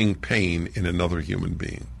inducing pain in another human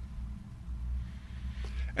being.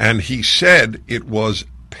 And he said it was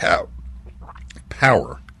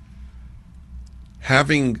power.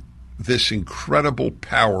 Having this incredible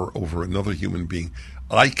power over another human being,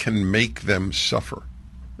 I can make them suffer.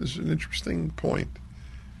 This is an interesting point.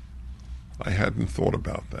 I hadn't thought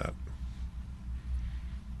about that.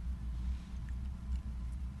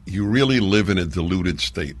 You really live in a deluded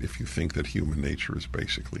state if you think that human nature is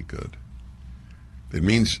basically good. It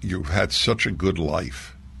means you've had such a good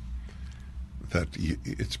life that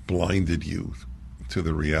it's blinded you to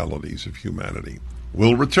the realities of humanity.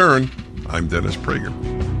 We'll return. I'm Dennis Prager.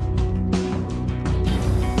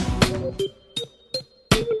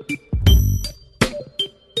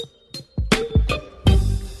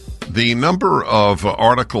 The number of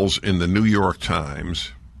articles in the New York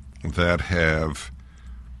Times that have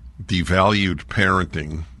devalued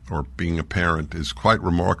parenting or being a parent is quite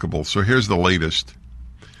remarkable. So here's the latest.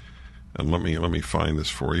 And let me find this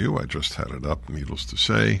for you. I just had it up, needless to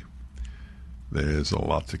say. There's a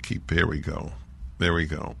lot to keep. There we go.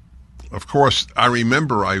 Of course, I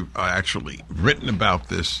remember I actually written about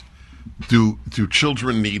this. Do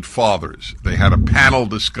children need fathers? They had a panel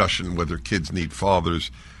discussion whether kids need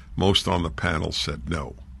fathers. Most on the panel said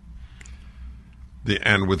no.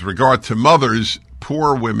 And with regard to mothers,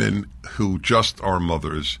 poor women who just are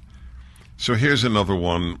mothers. So here's another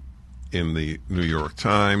one in the New York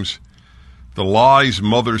Times. The lies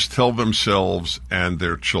mothers tell themselves and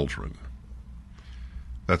their children.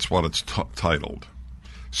 That's what it's titled.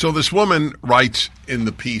 So this woman writes in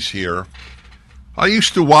the piece here, I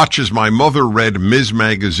used to watch as my mother read Ms.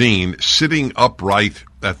 Magazine sitting upright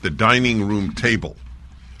at the dining room table.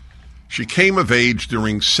 She came of age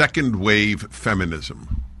during second wave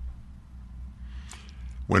feminism,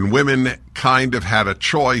 when women kind of had a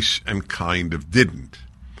choice and kind of didn't.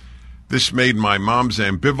 This made my mom's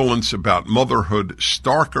ambivalence about motherhood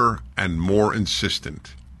starker and more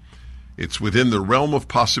insistent. It's within the realm of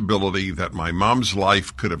possibility that my mom's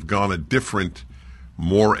life could have gone a different,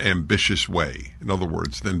 more ambitious way. In other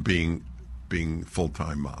words, than being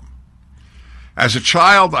full-time mom. As a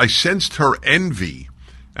child, I sensed her envy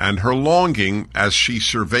and her longing as she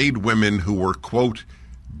surveyed women who were, quote,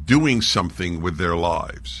 doing something with their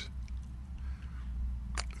lives.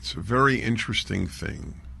 It's a very interesting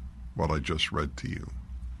thing, what I just read to you.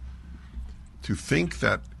 To think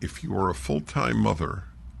that if you are a full-time mother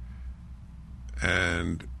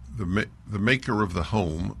and the maker of the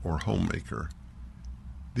home or homemaker,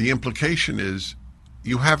 the implication is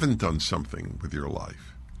you haven't done something with your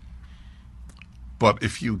life. But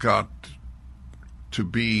if you got to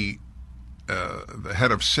be the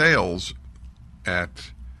head of sales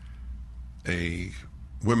at a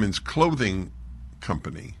women's clothing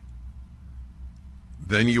company,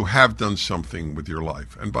 then you have done something with your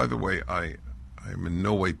life. And by the way, I am in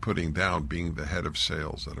no way putting down being the head of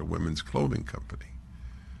sales at a women's clothing company.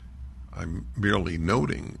 I'm merely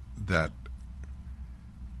noting that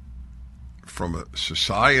from a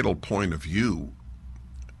societal point of view,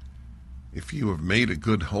 if you have made a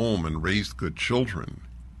good home and raised good children,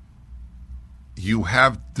 you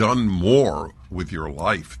have done more with your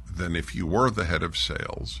life than if you were the head of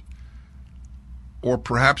sales, or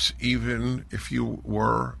perhaps even if you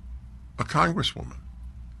were a congresswoman.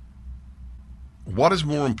 What is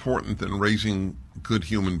more important than raising good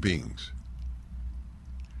human beings?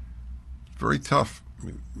 Very tough. I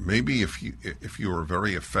mean, maybe if you are a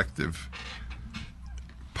very effective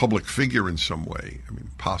public figure in some way, I mean,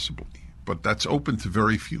 possibly, but that's open to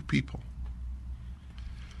very few people.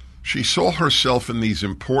 She saw herself in these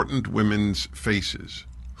important women's faces.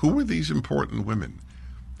 Who were these important women?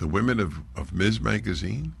 The women of Ms.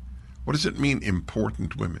 Magazine? What does it mean,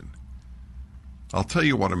 important women? I'll tell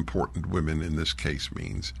you what important women in this case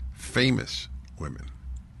means. Famous women.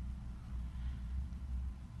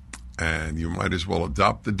 And you might as well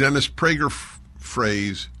adopt the Dennis Prager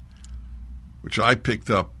phrase, which I picked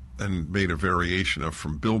up and made a variation of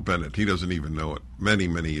from Bill Bennett. He doesn't even know it, many,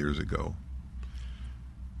 many years ago.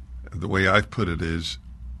 The way I've put it is,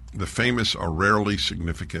 the famous are rarely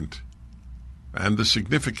significant, and the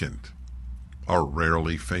significant are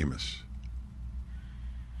rarely famous.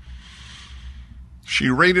 She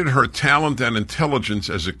rated her talent and intelligence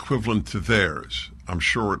as equivalent to theirs. I'm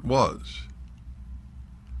sure it was.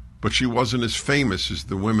 But she wasn't as famous as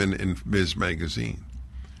the women in Ms. Magazine.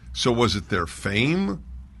 So was it their fame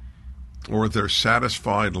or their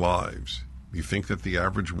satisfied lives? You think that the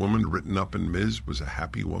average woman written up in Ms. was a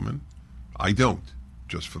happy woman? I don't,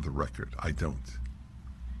 just for the record, I don't.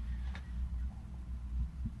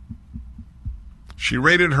 She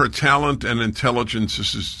rated her talent and intelligence,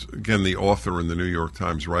 this is, again, the author in the New York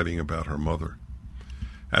Times writing about her mother,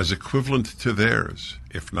 as equivalent to theirs,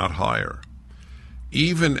 if not higher.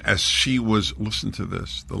 Even as she was, listen to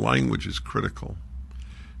this, the language is critical,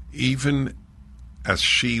 even as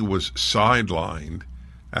she was sidelined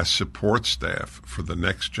as support staff for the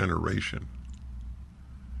next generation.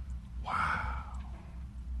 Wow.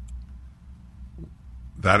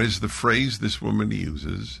 That is the phrase this woman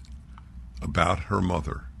uses about her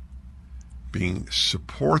mother, being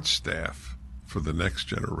support staff for the next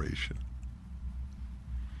generation.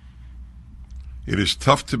 It is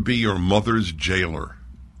tough to be your mother's jailer.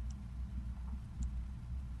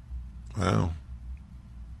 Wow.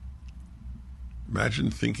 Imagine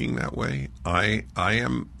thinking that way. I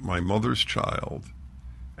am my mother's child,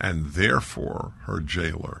 and therefore her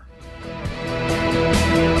jailer.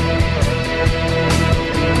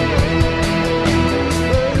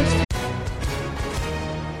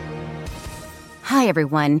 Hi,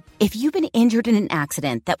 everyone. If you've been injured in an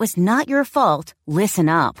accident that was not your fault, listen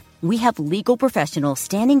up. We have legal professionals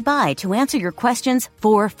standing by to answer your questions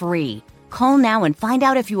for free. Call now and find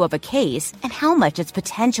out if you have a case and how much it's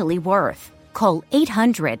potentially worth. Call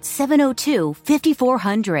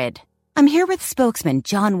 800-702-5400. I'm here with spokesman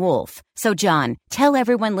John Wolf. So, John, tell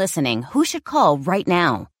everyone listening who should call right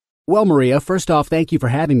now. Well, Maria, first off, thank you for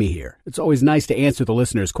having me here. It's always nice to answer the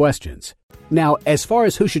listeners' questions. Now, as far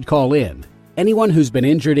as who should call in, anyone who's been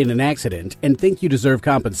injured in an accident and think you deserve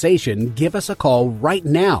compensation, give us a call right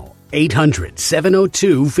now.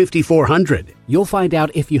 800-702-5400. You'll find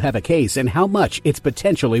out if you have a case and how much it's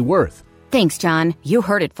potentially worth. Thanks, John. You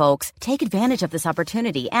heard it, folks. Take advantage of this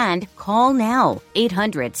opportunity and call now.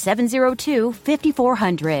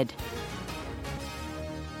 800-702-5400.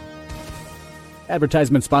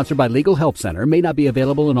 Advertisement sponsored by Legal Help Center. May not be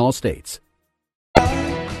available in all states.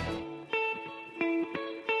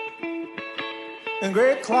 And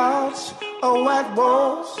gray clouds, or white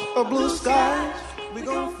walls, or blue skies, we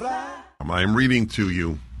gonna fly. I'm reading to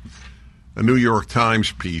you a New York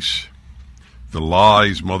Times piece, The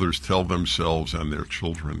Lies Mothers Tell Themselves and Their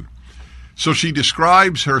Children. So she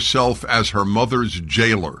describes herself as her mother's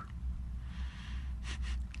jailer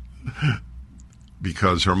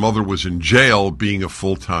because her mother was in jail being a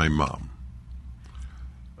full-time mom.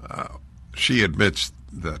 She admits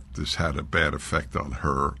that this had a bad effect on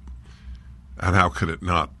her. And how could it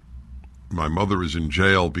not? My mother is in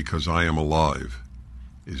jail because I am alive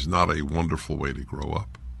is not a wonderful way to grow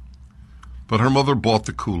up. But her mother bought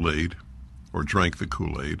the Kool-Aid, or drank the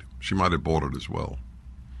Kool-Aid. She might have bought it as well,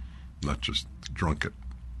 not just drunk it.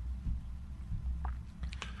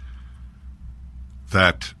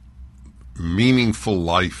 That meaningful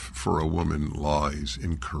life for a woman lies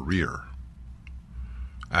in career.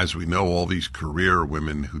 As we know, all these career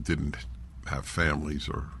women who didn't have families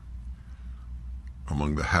are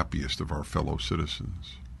among the happiest of our fellow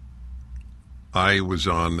citizens. I was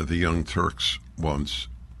on the Young Turks once,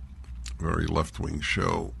 a very left-wing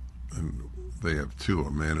show, and they have two,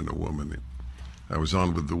 a man and a woman. I was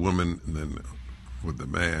on with the woman and then with the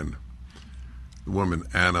man. The woman,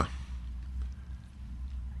 Anna,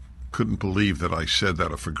 couldn't believe that I said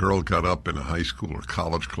that if a girl got up in a high school or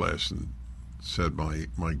college class and said my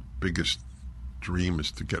biggest dream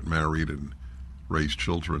is to get married and raise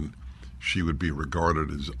children, she would be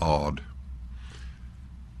regarded as odd.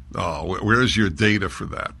 Oh, where's your data for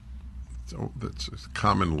that? So that's a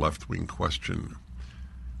common left-wing question.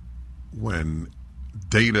 When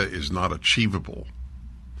data is not achievable,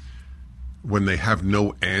 when they have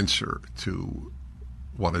no answer to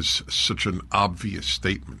what is such an obvious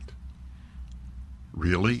statement.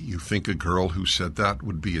 Really? You think a girl who said that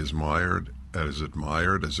would be as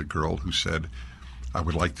admired as a girl who said, I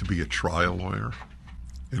would like to be a trial lawyer?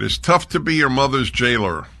 It is tough to be your mother's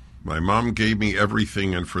jailer. My mom gave me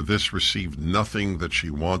everything and for this received nothing that she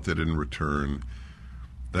wanted in return.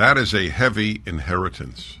 That is a heavy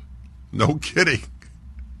inheritance. No kidding.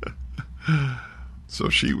 So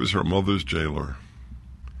she was her mother's jailer.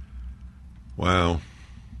 Wow.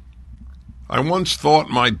 I once thought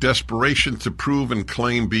my desperation to prove and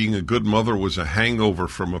claim being a good mother was a hangover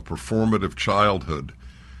from a performative childhood.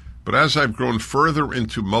 But as I've grown further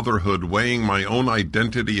into motherhood, weighing my own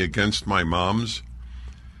identity against my mom's,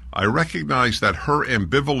 I recognize that her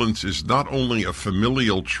ambivalence is not only a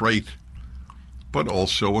familial trait, but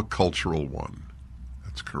also a cultural one.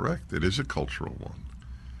 That's correct. It is a cultural one.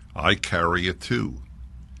 I carry it too.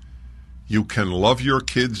 You can love your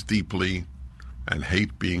kids deeply and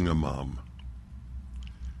hate being a mom.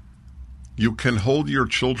 You can hold your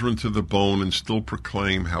children to the bone and still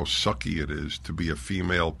proclaim how sucky it is to be a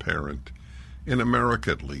female parent, in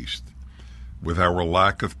America at least, with our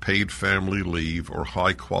lack of paid family leave or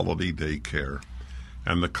high-quality daycare,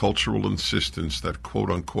 and the cultural insistence that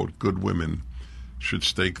quote-unquote good women should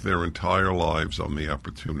stake their entire lives on the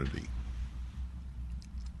opportunity.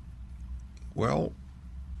 Well,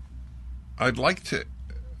 I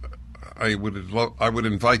would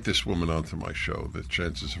invite this woman onto my show. The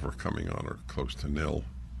chances of her coming on are close to nil.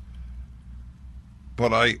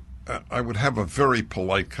 But I would have a very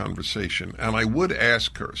polite conversation, and I would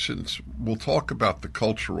ask her, since we'll talk about the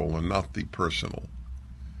cultural and not the personal,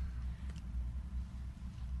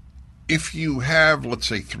 if you have, let's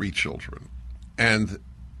say, 3 children, and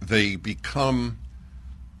they become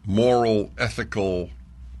moral, ethical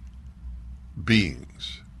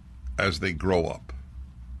beings as they grow up,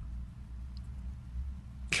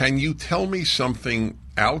 can you tell me something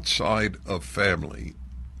outside of family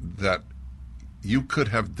that you could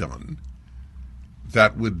have done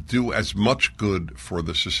that would do as much good for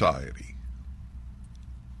the society?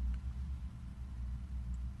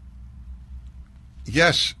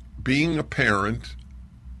 Yes, being a parent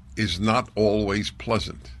is not always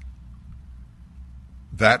pleasant.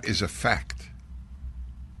 That is a fact.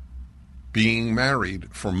 Being married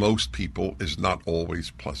for most people is not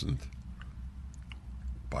always pleasant.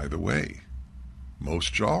 By the way,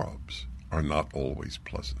 most jobs are not always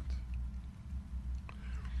pleasant.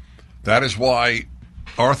 That is why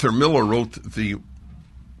Arthur Miller wrote the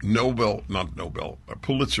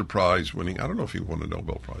Pulitzer Prize winning, I don't know if he won a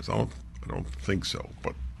Nobel Prize, I don't think so,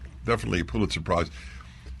 but definitely a Pulitzer Prize,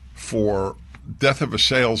 for Death of a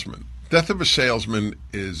Salesman. Death of a Salesman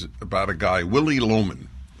is about a guy, Willy Loman,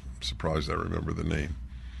 I'm surprised I remember the name,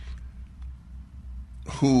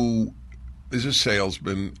 who is a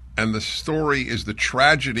salesman, and the story is the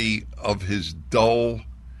tragedy of his dull,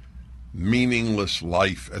 meaningless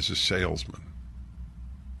life as a salesman.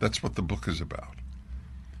 That's what the book is about.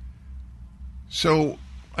 So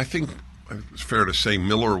I think it's fair to say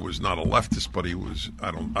Miller was not a leftist, but he was,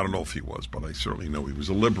 I don't know if he was, but I certainly know he was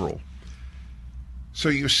a liberal. So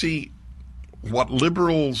you see, what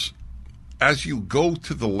liberals, as you go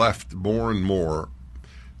to the left more and more,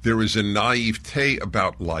 there is a naivete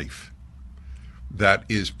about life that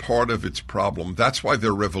is part of its problem. That's why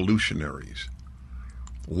they're revolutionaries.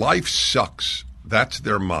 Life sucks. That's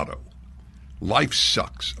their motto. Life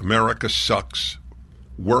sucks. America sucks.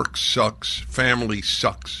 Work sucks. Family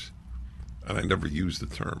sucks. And I never use the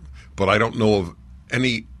term, but I don't know of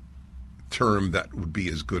any term that would be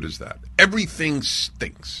as good as that. Everything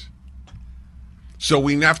stinks. So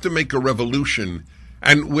we have to make a revolution,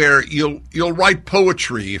 and where you'll write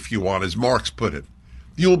poetry if you want, as Marx put it.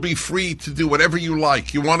 You'll be free to do whatever you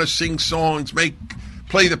like. You want to sing songs,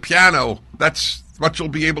 play the piano. That's what you'll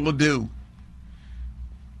be able to do.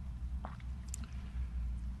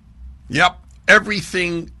 Yep,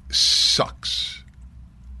 everything sucks.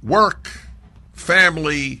 Work,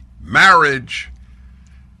 family, marriage,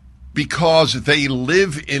 because they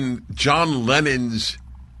live in John Lennon's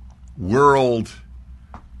world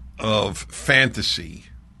of fantasy.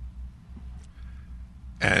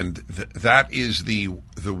 And that is the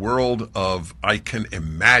world of I can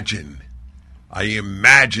imagine. I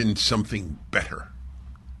imagine something better.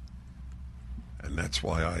 And that's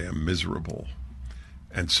why I am miserable.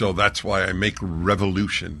 And so that's why I make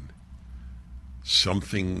revolution.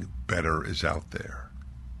 Something better is out there.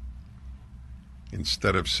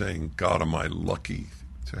 Instead of saying, God, am I lucky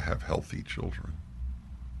to have healthy children?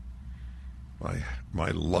 Am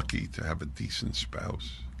I lucky to have a decent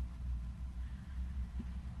spouse?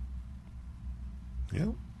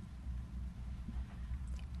 Yeah.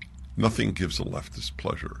 Nothing gives a leftist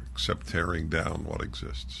pleasure except tearing down what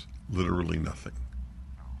exists. Literally nothing.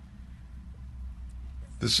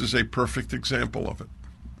 This is a perfect example of it.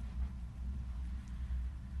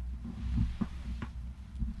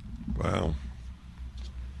 Wow.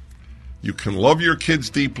 You can love your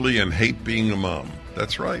kids deeply and hate being a mom.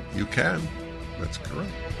 That's right, you can. That's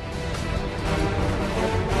correct.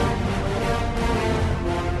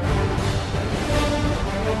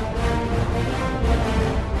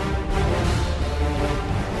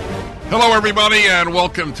 Hello, everybody, and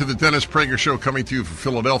welcome to the Dennis Prager Show, coming to you from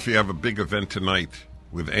Philadelphia. I have a big event tonight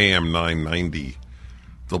with AM 990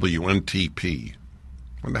 WNTP. I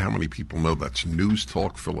wonder how many people know that's News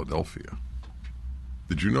Talk Philadelphia.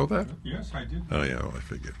 Did you know that? Yes, I did. Oh, yeah, well, I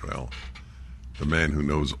figured. Well, the man who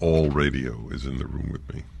knows all radio is in the room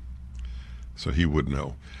with me, so he would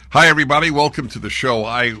know. Hi, everybody. Welcome to the show.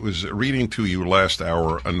 I was reading to you last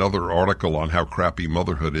hour another article on how crappy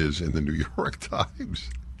motherhood is in the New York Times.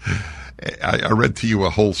 I read to you a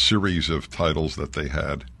whole series of titles that they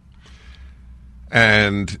had.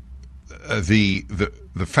 And the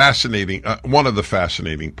fascinating, one of the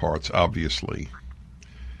fascinating parts, obviously,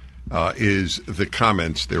 is the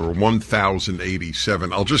comments. There were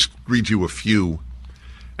 1,087. I'll just read you a few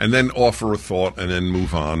and then offer a thought and then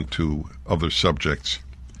move on to other subjects.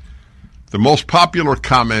 The most popular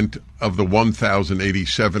comment of the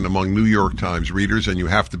 1,087 among New York Times readers, and you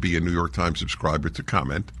have to be a New York Times subscriber to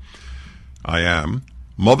comment, I am,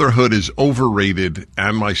 motherhood is overrated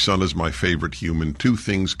and my son is my favorite human. Two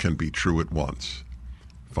things can be true at once.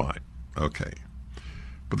 Fine. Okay.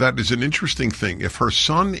 But that is an interesting thing. If her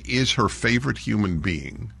son is her favorite human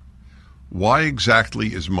being, why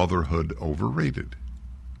exactly is motherhood overrated?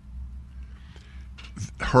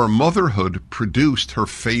 Her motherhood produced her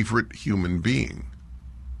favorite human being.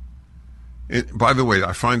 By the way,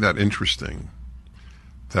 I find that interesting,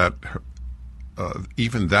 that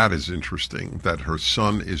even that is interesting, that her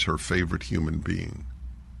son is her favorite human being.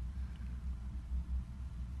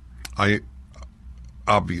 I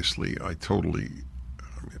totally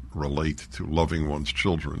relate to loving one's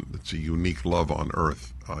children. It's a unique love on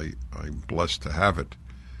earth. I'm blessed to have it.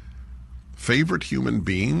 Favorite human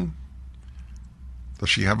being? Does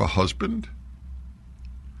she have a husband?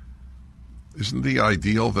 Isn't the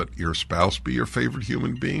ideal that your spouse be your favorite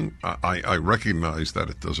human being? I recognize that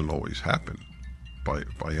it doesn't always happen by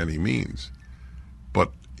any means.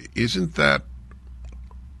 But isn't that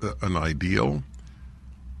an ideal?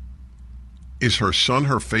 Is her son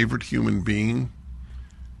her favorite human being,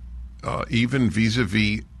 even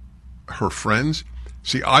vis-a-vis her friends?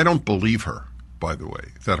 See, I don't believe her, by the way,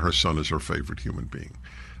 that her son is her favorite human being.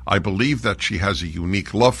 I believe that she has a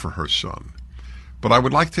unique love for her son. But I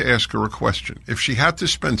would like to ask her a question. If she had to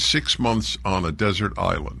spend 6 months on a desert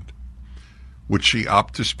island, would she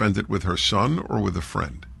opt to spend it with her son or with a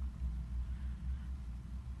friend?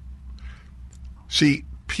 See,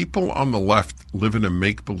 people on the left live in a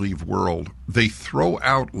make-believe world. They throw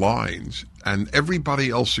out lines, and everybody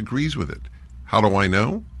else agrees with it. How do I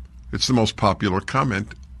know? It's the most popular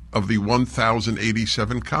comment of the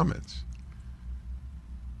 1,087 comments.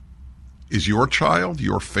 Is your child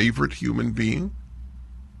your favorite human being?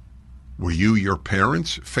 Were you your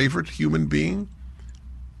parents' favorite human being?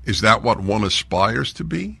 Is that what one aspires to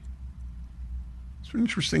be? It's an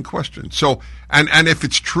interesting question. So, and if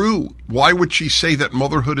it's true, why would she say that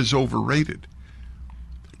motherhood is overrated?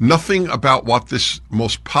 Nothing about what this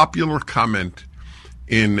most popular comment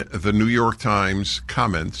in the New York Times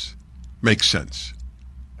comments makes sense.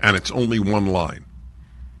 And it's only one line.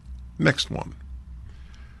 Next one.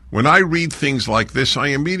 When I read things like this, I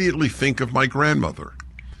immediately think of my grandmother.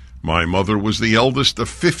 My mother was the eldest of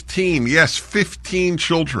 15, yes, 15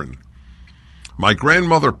 children. My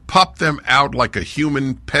grandmother popped them out like a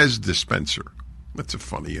human Pez dispenser. That's a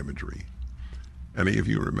funny imagery. Any of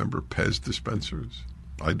you remember Pez dispensers?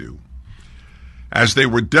 I do. As they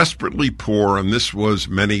were desperately poor, and this was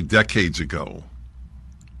many decades ago.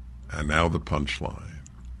 And now the punchline.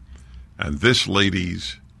 And this,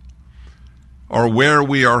 ladies, are where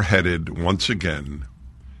we are headed once again,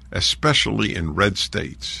 especially in red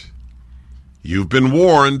states. You've been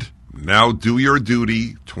warned. Now do your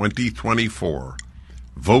duty, 2024.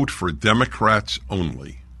 Vote for Democrats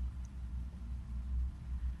only.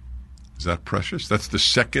 Is that precious? That's the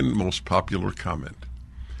second most popular comment.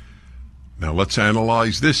 Now let's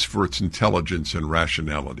analyze this for its intelligence and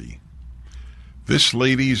rationality. This,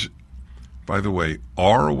 ladies, by the way,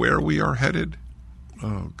 are where we are headed.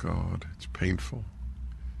 Oh, God, it's painful.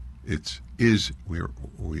 It is where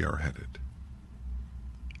we are headed.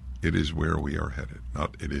 It is where we are headed.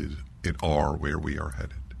 Not it is, it are where we are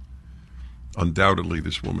headed. Undoubtedly,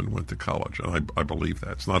 this woman went to college, and I believe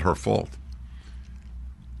that. It's not her fault.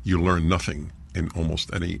 You learn nothing in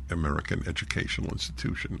almost any American educational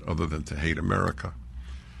institution other than to hate America,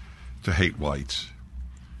 to hate whites,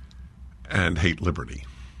 and hate liberty.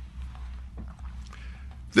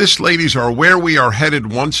 This, ladies, are where we are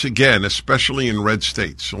headed once again, especially in red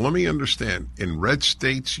states. So let me understand. In red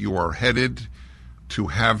states, you are headed to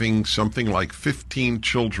having something like 15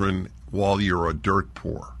 children while you're dirt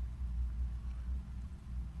poor.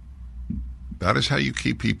 That is how you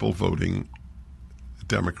keep people voting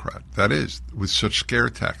Democrat. That is, with such scare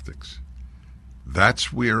tactics.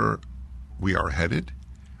 That's where we are headed?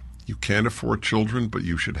 You can't afford children, but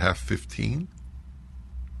you should have 15?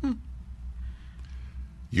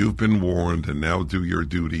 You've been warned, and now do your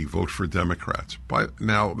duty. Vote for Democrats.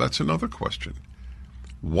 Now, that's another question.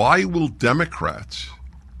 Why will Democrats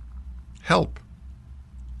help?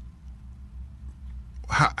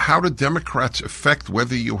 How do Democrats affect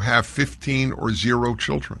whether you have 15 or 0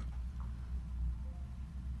 children?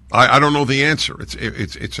 I don't know the answer.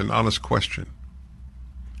 It's an honest question.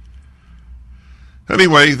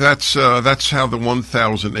 Anyway, that's how the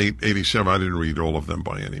 1,087. I didn't read all of them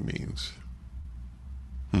by any means.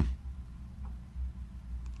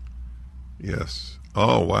 Yes.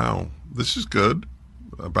 Oh, wow. This is good.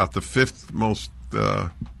 About the 5th most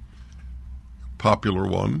popular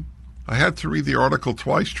one. I had to read the article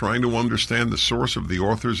twice trying to understand the source of the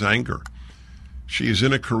author's anger. She is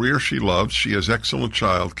in a career she loves. She has excellent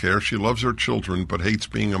child care. She loves her children but hates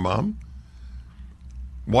being a mom.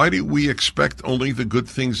 Why do we expect only the good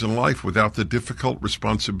things in life without the difficult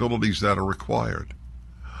responsibilities that are required?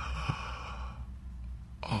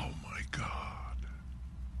 Oh, my God.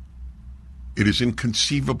 It is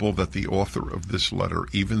inconceivable that the author of this letter,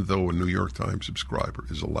 even though a New York Times subscriber,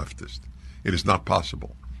 is a leftist. It is not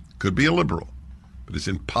possible. Could be a liberal, but it's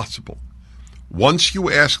impossible. Once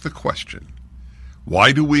you ask the question,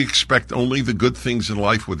 why do we expect only the good things in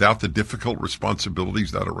life without the difficult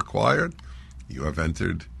responsibilities that are required? You have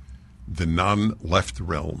entered the non-left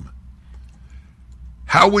realm.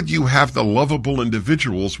 How would you have the lovable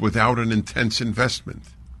individuals without an intense investment?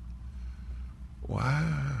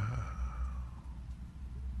 Wow.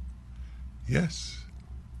 Yes,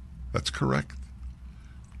 that's correct.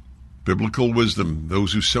 Biblical wisdom,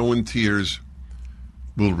 those who sow in tears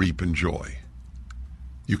will reap in joy.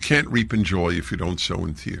 You can't reap in joy if you don't sow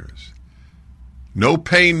in tears. No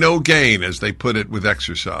pain, no gain, as they put it with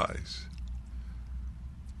exercise.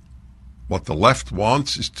 What the left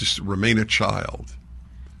wants is to remain a child.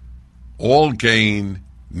 All gain,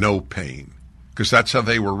 no pain. Because that's how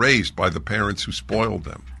they were raised by the parents who spoiled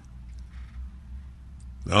them.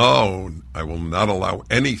 No, I will not allow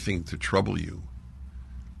anything to trouble you.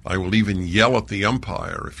 I will even yell at the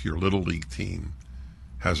umpire if your Little League team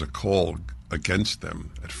has a call against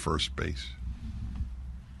them at first base.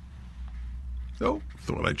 So,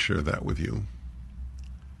 thought I'd share that with you.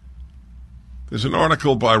 There's an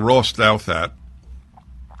article by Ross Douthat,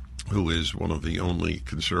 who is one of the only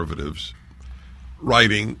conservatives,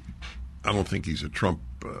 writing. I don't think he's a Trump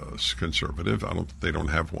conservative. They don't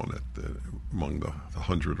have one among the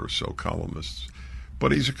 100 or so columnists.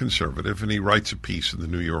 But he's a conservative, and he writes a piece in the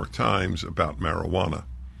New York Times about marijuana.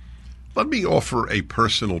 Let me offer a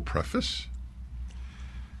personal preface.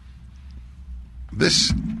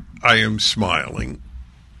 This, I am smiling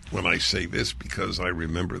when I say this because I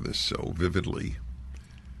remember this so vividly.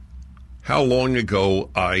 How long ago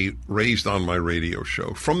I raised on my radio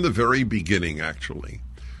show, from the very beginning actually,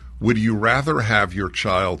 would you rather have your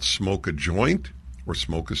child smoke a joint or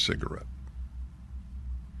smoke a cigarette?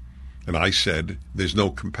 And I said, there's no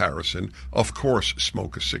comparison. Of course,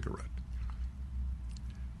 smoke a cigarette.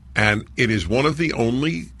 And it is one of the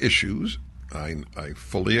only issues, I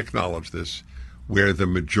fully acknowledge this, where the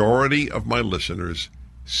majority of my listeners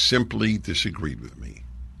simply disagreed with me.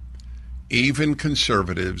 Even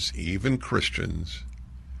conservatives, even Christians,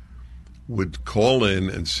 would call in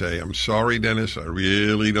and say, I'm sorry, Dennis, I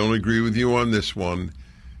really don't agree with you on this one.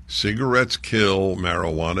 Cigarettes kill,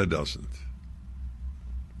 marijuana doesn't.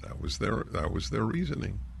 That was their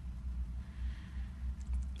reasoning.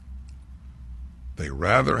 They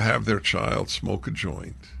rather have their child smoke a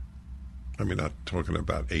joint. I mean, not talking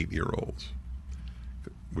about 8-year-olds,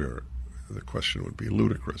 where the question would be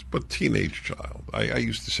ludicrous, but teenage child. I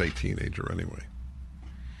used to say teenager anyway.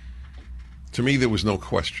 To me, there was no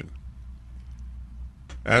question.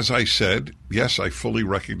 As I said, yes, I fully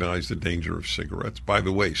recognize the danger of cigarettes. By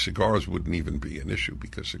the way, cigars wouldn't even be an issue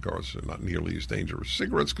because cigars are not nearly as dangerous as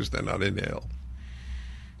cigarettes because they're not inhaled.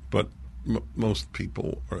 But most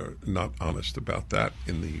people are not honest about that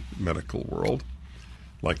in the medical world,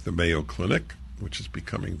 like the Mayo Clinic, which is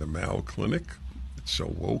becoming the Mao Clinic. It's so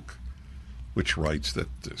woke, which writes that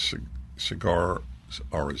cigars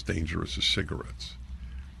are as dangerous as cigarettes.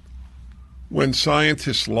 When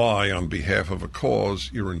scientists lie on behalf of a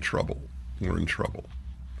cause, you're in trouble. We're in trouble.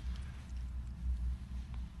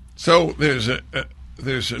 So there's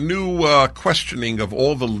a new questioning of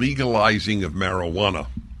all the legalizing of marijuana.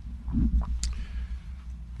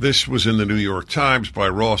 This was in the New York Times by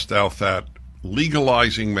Ross Douthat.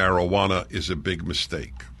 Legalizing marijuana is a big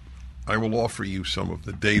mistake. I will offer you some of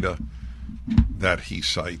the data that he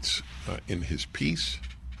cites in his piece.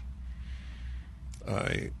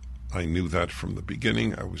 I knew that from the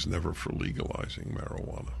beginning. I was never for legalizing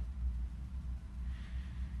marijuana.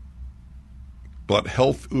 But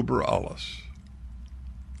health über alles.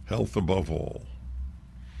 Health above all.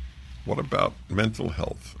 What about mental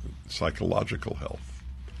health, psychological health?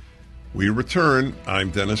 We return. I'm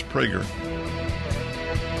Dennis Prager.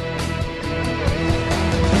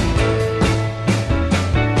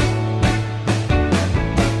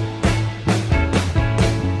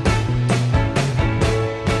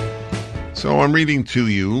 So I'm reading to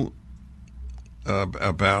you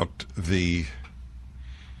about the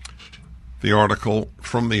article,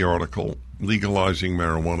 Legalizing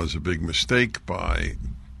Marijuana is a Big Mistake by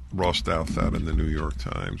Ross Douthat in the New York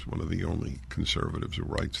Times, one of the only conservatives who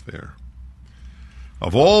writes there.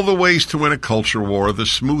 Of all the ways to win a culture war, the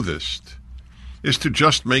smoothest is to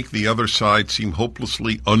just make the other side seem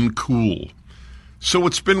hopelessly uncool. So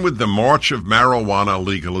it's been with the march of marijuana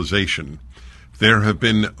legalization. There have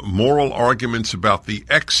been moral arguments about the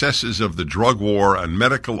excesses of the drug war and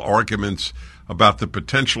medical arguments about the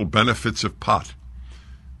potential benefits of pot.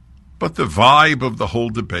 But the vibe of the whole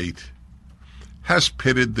debate has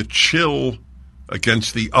pitted the chill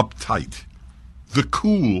against the uptight, the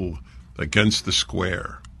cool against the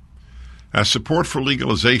square. As support for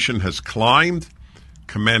legalization has climbed,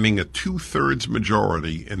 commanding a 2/3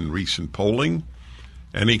 majority in recent polling,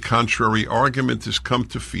 any contrary argument has come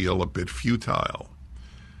to feel a bit futile.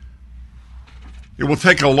 It will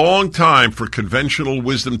take a long time for conventional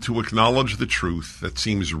wisdom to acknowledge the truth that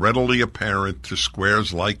seems readily apparent to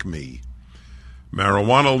squares like me.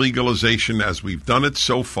 Marijuana legalization, as we've done it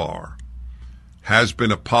so far, has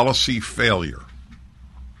been a policy failure,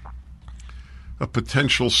 a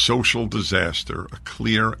potential social disaster, a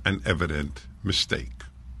clear and evident mistake.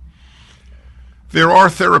 There are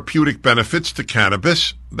therapeutic benefits to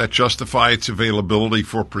cannabis that justify its availability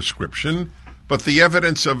for prescription, but the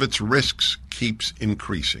evidence of its risks keeps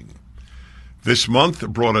increasing. This month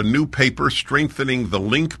brought a new paper strengthening the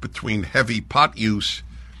link between heavy pot use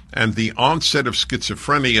and the onset of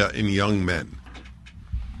schizophrenia in young men.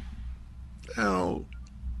 Now,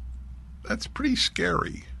 that's pretty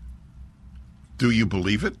scary. Do you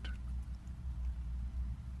believe it?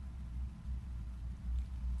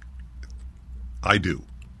 I do.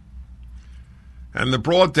 And the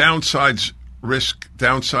broad downside risks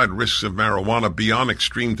of marijuana beyond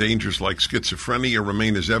extreme dangers like schizophrenia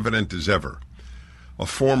remain as evident as ever. A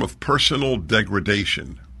form of personal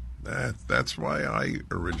degradation. That's why I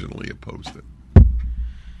originally opposed it.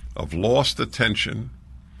 Of lost attention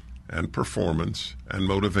and performance and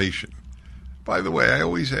motivation. By the way, I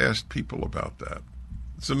always asked people about that.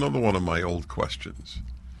 It's another one of my old questions.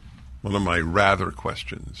 One of my rather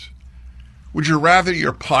questions. Would you rather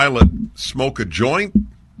your pilot smoke a joint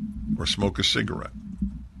or smoke a cigarette?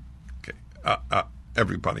 Okay,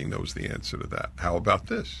 everybody knows the answer to that. How about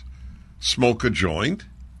this? Smoke a joint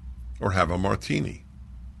or have a martini?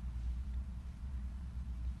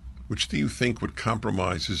 Which do you think would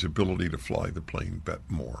compromise his ability to fly the plane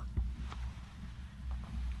more?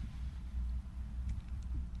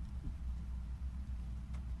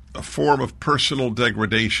 a form of personal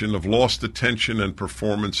degradation, of lost attention and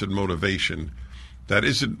performance and motivation that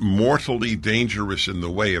isn't mortally dangerous in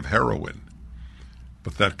the way of heroin,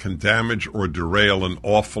 but that can damage or derail an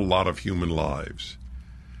awful lot of human lives.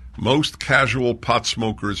 Most casual pot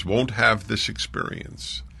smokers won't have this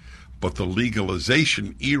experience, but the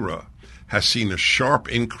legalization era has seen a sharp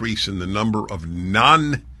increase in the number of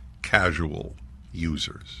non-casual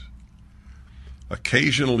users.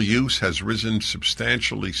 Occasional use has risen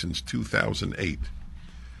substantially since 2008,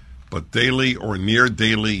 but daily or near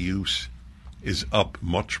daily use is up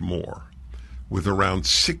much more, with around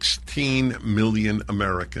 16 million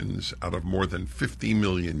Americans out of more than 50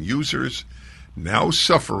 million users now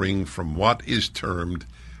suffering from what is termed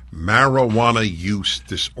marijuana use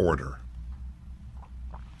disorder.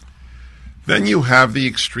 Then you have the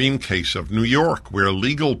extreme case of New York, where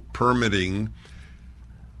legal permitting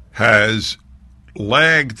has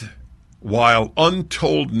lagged while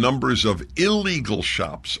untold numbers of illegal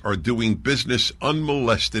shops are doing business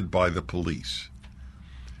unmolested by the police.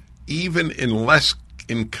 Even in less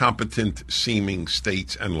incompetent seeming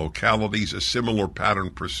states and localities, a similar pattern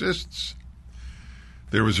persists.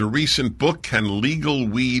 There is a recent book, Can Legal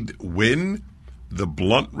Weed Win? The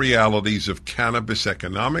Blunt Realities of Cannabis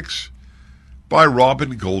Economics, by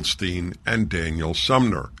Robin Goldstein and Daniel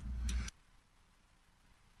Sumner,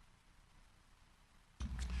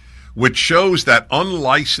 which shows that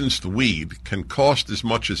unlicensed weed can cost as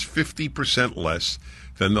much as 50% less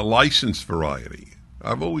than the licensed variety.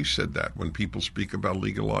 I've always said that when people speak about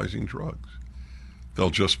legalizing drugs. They'll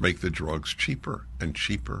just make the drugs cheaper and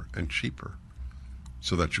cheaper and cheaper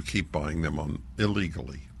so that you keep buying them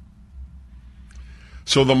illegally.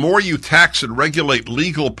 So the more you tax and regulate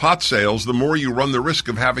legal pot sales, the more you run the risk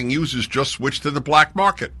of having users just switch to the black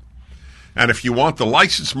market. And if you want the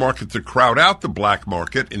licensed market to crowd out the black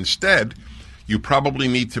market, instead, you probably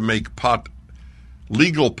need to make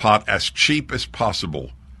legal pot as cheap as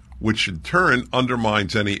possible, which in turn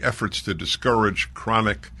undermines any efforts to discourage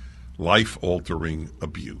chronic, life-altering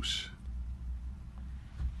abuse.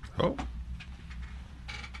 Oh.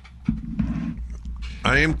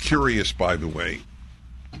 I am curious, by the way,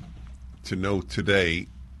 to know today,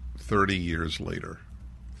 30 years later,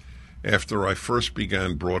 after I first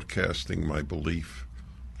began broadcasting my belief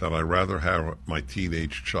that I'd rather have my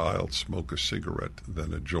teenage child smoke a cigarette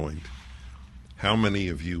than a joint, how many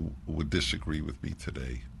of you would disagree with me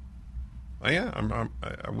today? I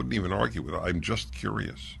wouldn't even argue with it. I'm just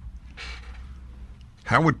curious.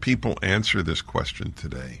 How would people answer this question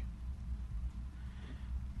today?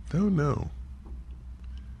 Don't know.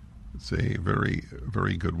 It's a very,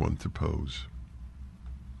 very good one to pose.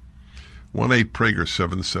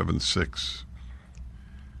 1-8-PRAGER-776.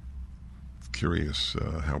 Curious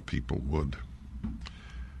how people would.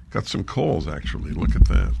 Got some calls, actually. Look at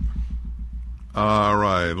that. All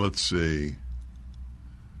right, let's see.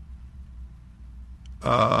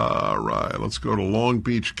 All right, let's go to Long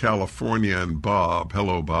Beach, California, and Bob.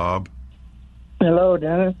 Hello, Bob. Hello,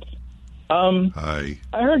 Dennis. Hi.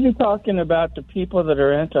 I heard you talking about the people that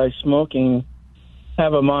are anti-smoking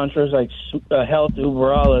have a mantra like health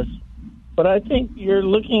uber alles. But I think you're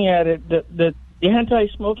looking at it that the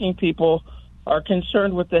anti-smoking people are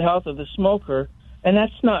concerned with the health of the smoker, and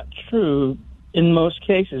that's not true in most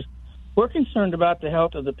cases. We're concerned about the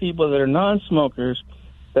health of the people that are non-smokers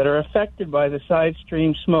that are affected by the side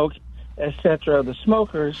stream smoke, etc., of the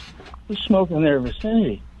smokers who smoke in their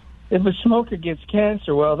vicinity. If a smoker gets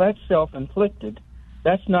cancer, well, that's self-inflicted.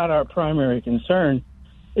 That's not our primary concern.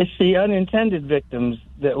 It's the unintended victims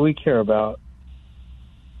that we care about.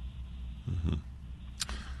 Mm-hmm.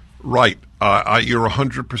 Right. You're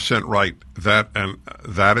 100% right.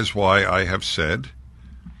 That is why I have said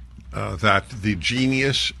that the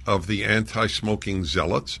genius of the anti-smoking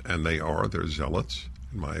zealots, and they're zealots,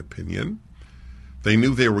 in my opinion, they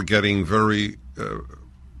knew they were getting very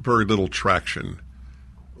little traction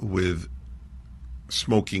with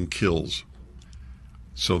smoking kills.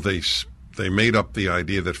 So they made up the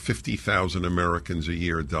idea that 50,000 Americans a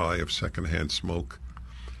year die of secondhand smoke.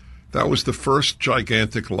 That was the first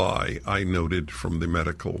gigantic lie I noted from the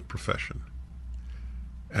medical profession.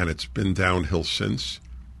 And it's been downhill since.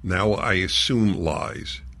 Now I assume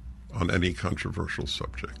lies on any controversial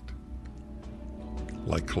subject,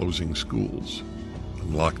 like closing schools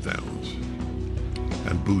and lockdowns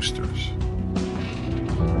and boosters.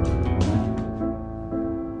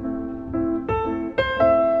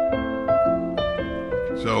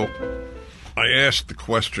 So I asked the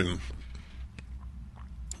question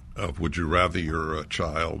of would you rather your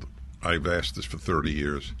child, I've asked this for 30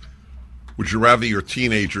 years, would you rather your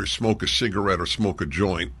teenager smoke a cigarette or smoke a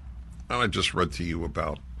joint? And I just read to you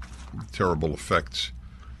about terrible effects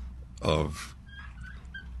of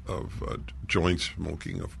joint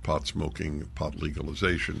smoking, of pot smoking, pot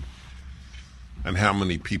legalization, and how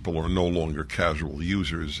many people are no longer casual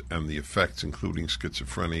users, and the effects, including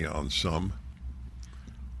schizophrenia, on some.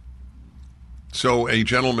 So a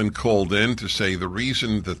gentleman called in to say the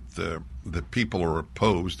reason that people are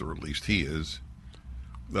opposed, or at least he is,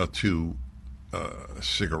 to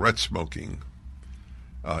cigarette smoking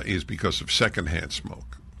is because of secondhand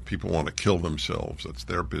smoke. People want to kill themselves. That's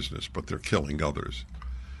their business, but they're killing others.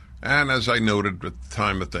 And as I noted at the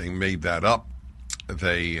time that they made that up,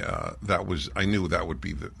 I knew that would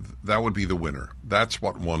be the winner. That's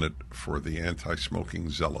what won it for the anti-smoking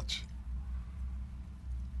zealots.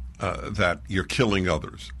 That you're killing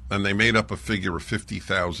others. And they made up a figure of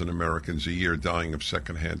 50,000 Americans a year dying of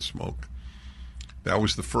secondhand smoke. That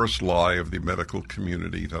was the first lie of the medical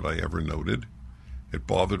community that I ever noted. It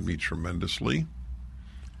bothered me tremendously.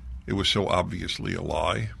 It was so obviously a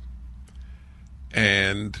lie.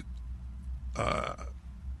 And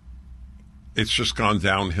it's just gone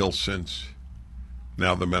downhill since.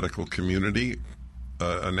 Now the medical community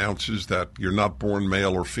announces that you're not born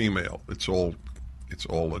male or female. It's all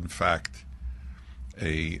in fact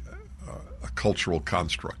a cultural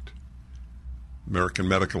construct. American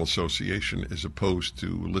Medical Association is opposed to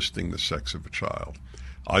listing the sex of a child.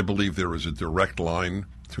 I believe there is a direct line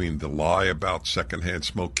between the lie about secondhand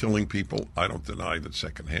smoke killing people. I don't deny that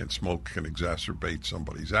secondhand smoke can exacerbate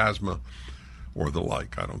somebody's asthma or the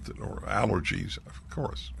like. Or allergies, of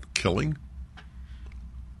course. Killing?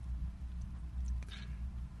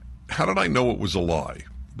 How did I know it was a lie,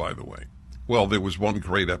 by the way? Well, there was one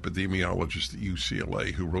great epidemiologist at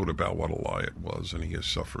UCLA who wrote about what a lie it was, and he has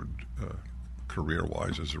suffered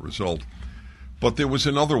career-wise as a result. But there was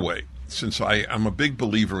another way, since I'm a big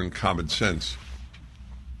believer in common sense,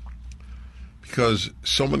 because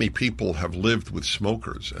so many people have lived with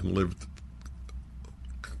smokers and lived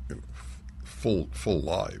full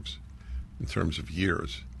lives in terms of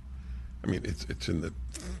years. I mean, it's in the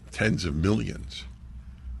tens of millions.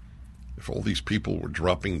 If all these people were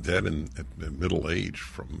dropping dead at middle age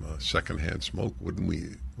from secondhand smoke, wouldn't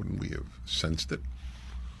we have sensed it?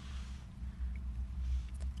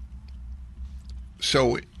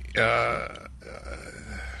 So I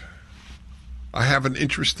have an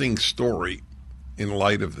interesting story in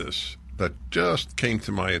light of this that just came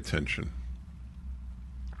to my attention.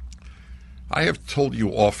 I have told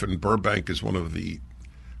you often Burbank is one of the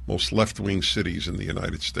most left-wing cities in the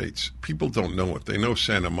United States. People don't know it. They know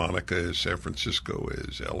Santa Monica is, San Francisco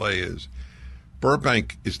is, L.A. is.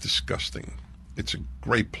 Burbank is disgusting. It's a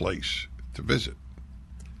great place to visit,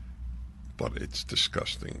 but it's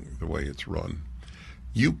disgusting the way it's run.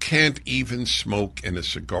 You can't even smoke in a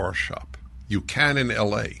cigar shop. You can in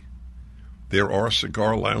L.A. There are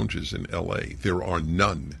cigar lounges in L.A. There are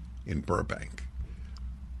none in Burbank.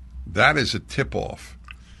 That is a tip-off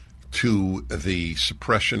to the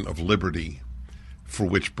suppression of liberty for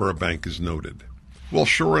which Burbank is noted. Well,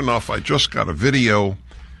 sure enough, I just got a video.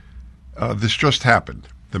 This just happened.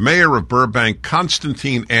 The mayor of Burbank,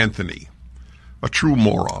 Constantine Anthony, a true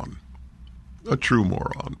moron,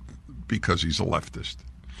 because he's a leftist,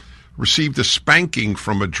 received a spanking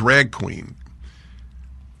from a drag queen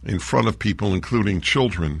in front of people, including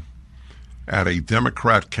children, at a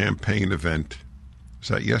Democrat campaign event. Is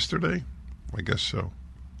that yesterday? I guess so.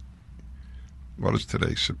 What is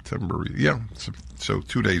today? September? Yeah, so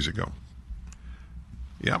 2 days ago.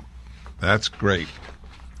 Yeah, that's great.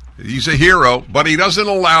 He's a hero, but he doesn't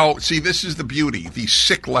allow... See, this is the beauty. These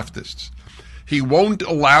sick leftists. He won't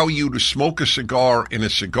allow you to smoke a cigar in a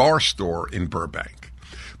cigar store in Burbank,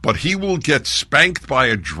 but he will get spanked by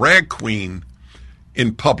a drag queen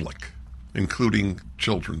in public, including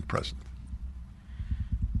children present,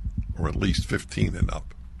 or at least 15 and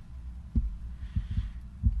up.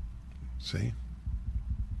 See?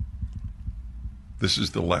 This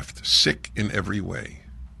is the left, sick in every way.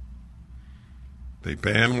 They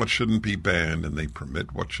ban what shouldn't be banned, and they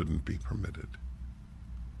permit what shouldn't be permitted.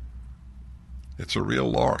 It's a real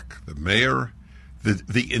lark. The mayor,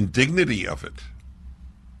 the indignity of it.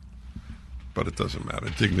 But it doesn't matter.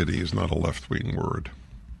 Dignity is not a left-wing word.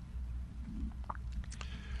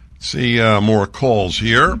 See more calls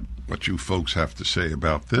here. What you folks have to say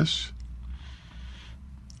about this.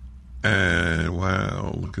 And,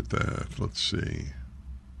 wow, look at that. Let's see.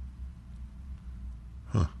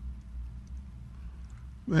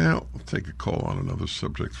 Well, I'll take a call on another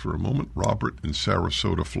subject for a moment. Robert in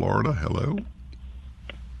Sarasota, Florida. Hello.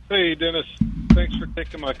 Hey, Dennis. Thanks for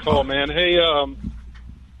taking my call, man. Hey,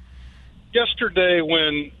 yesterday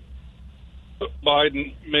when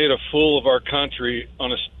Biden made a fool of our country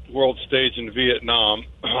world stage in Vietnam.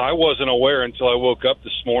 I wasn't aware until I woke up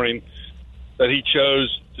this morning that he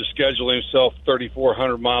chose to schedule himself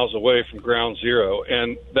 3,400 miles away from ground zero,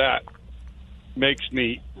 and that makes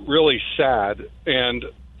me really sad. And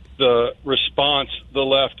the response the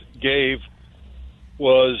left gave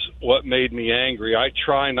was what made me angry. I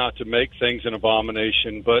try not to make things an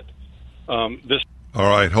abomination, but this... All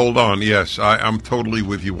right, hold on. Yes, I'm totally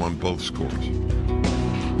with you on both scores.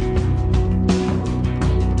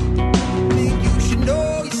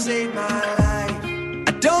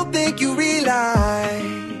 I don't think you realize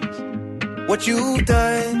what you've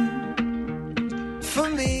done for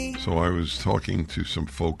me. So I was talking to some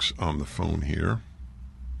folks on the phone here,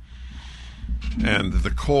 and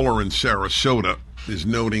the caller in Sarasota is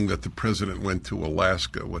noting that the president went to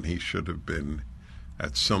Alaska when he should have been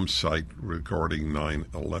at some site regarding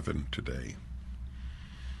 9/11 today.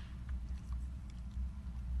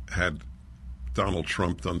 Had Donald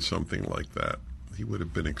Trump done something like that, he would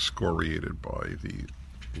have been excoriated by the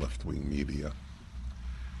left-wing media.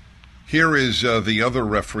 Here is the other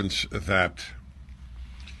reference that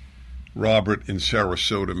Robert in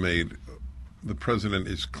Sarasota made. The president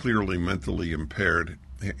is clearly mentally impaired.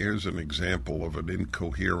 Here's an example of an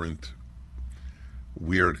incoherent,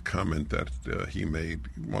 weird comment that he made.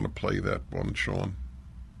 You want to play that one, Sean?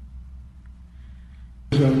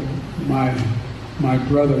 My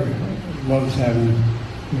brother loves having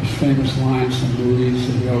these famous lines from movies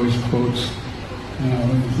that he always quotes.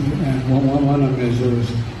 And one of them is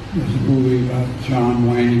there's a movie about John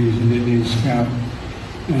Wayne. He's an Indian scout,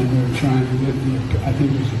 and they're trying to get I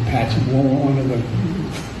think it was Apache, one of the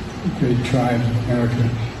great tribes of America,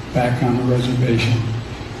 back on the reservation.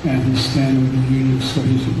 And he's standing with the Union, so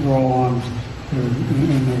we're all armed,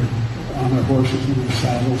 on their horses in their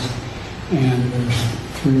saddles, and there's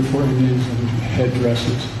 3 or 4 Indians with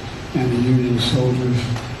headdresses, and the Union soldiers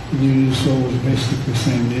basically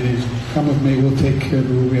saying to the Indians, "Come with me, we'll take care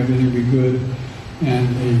of it, we have anything be good." And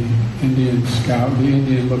the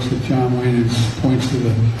Indian looks at John Wayne and points to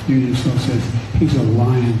the Union soldier and says, "He's a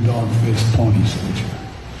lion, dog-faced pony soldier."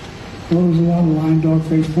 Well, there's a lot of lion,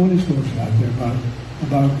 dog-faced pony soldiers out there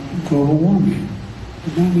about global warming,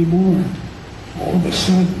 but not anymore. All of a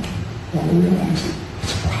sudden, we're realizing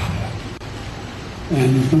it's a problem.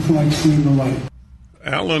 And there's nothing like seeing the light.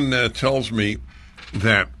 Alan tells me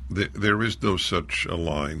that there is no such a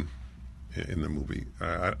line in the movie.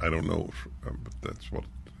 I don't know, but that's what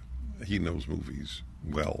he knows movies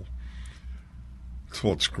well.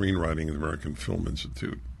 Taught screenwriting at the American Film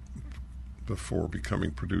Institute before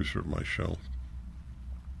becoming producer of my show.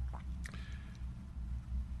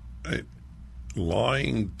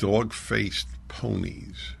 Lying dog-faced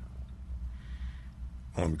ponies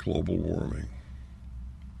on global warming.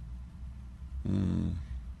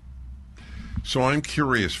 So I'm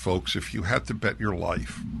curious, folks, if you had to bet your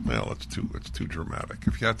life, well, it's too dramatic.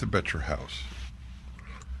 If you had to bet your house,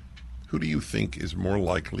 who do you think is more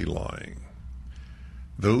likely lying?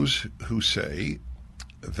 Those who say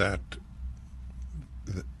that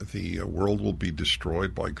the world will be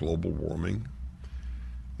destroyed by global warming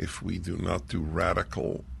if we do not do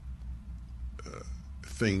radical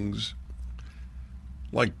things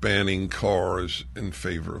like banning cars in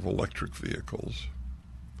favor of electric vehicles,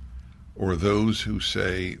 or those who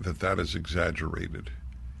say that that is exaggerated,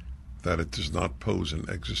 that it does not pose an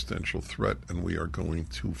existential threat and we are going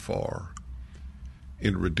too far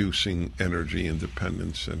in reducing energy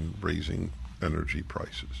independence and raising energy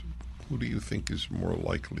prices. Who do you think is more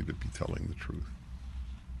likely to be telling the truth?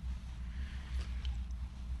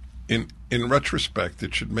 In retrospect,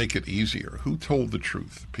 it should make it easier. Who told the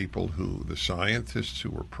truth? The scientists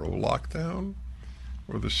who were pro-lockdown,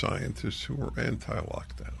 or the scientists who were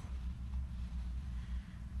anti-lockdown?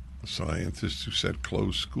 The scientists who said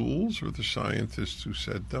close schools, or the scientists who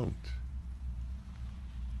said don't?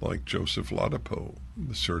 Like Joseph Ladapo,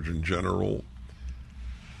 the Surgeon General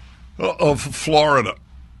of Florida.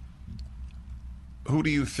 Who do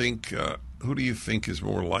you think is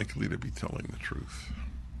more likely to be telling the truth?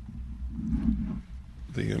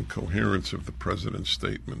 The incoherence of the president's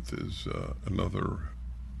statement is another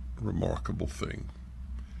remarkable thing.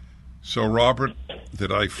 So, Robert,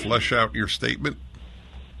 did I flesh out your statement?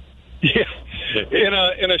 Yeah,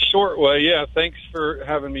 in a short way, yeah. Thanks for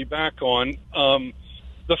having me back on.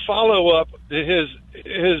 The follow-up his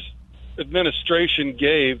administration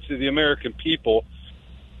gave to the American people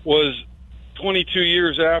was 22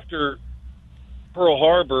 years after Pearl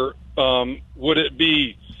Harbor. Would it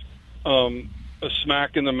be a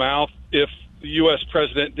smack in the mouth if the U.S.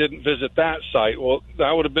 president didn't visit that site? Well,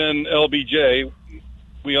 that would have been LBJ.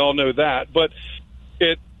 We all know that. But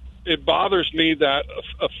it it bothers me that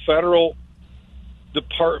a federal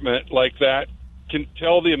department like that can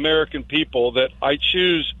tell the American people that I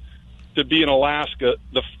choose to be in Alaska,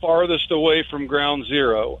 the farthest away from ground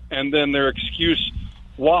zero, and then their excuse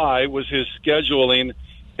why was his scheduling,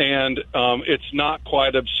 and it's not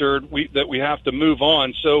quite absurd that we have to move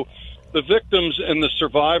on. So the victims and the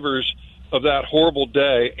survivors of that horrible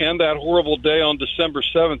day, and that horrible day on December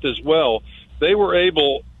 7th as well, they were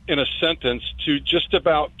able, in a sentence, to just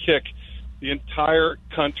about kick the entire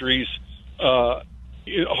country's heart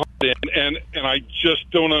in. And I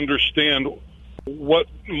just don't understand what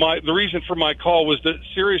the reason for my call was to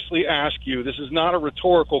seriously ask you, this is not a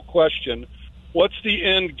rhetorical question, what's the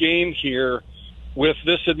end game here with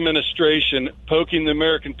this administration poking the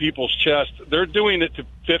American people's chest? They're doing it to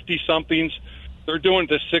 50-somethings. They're doing it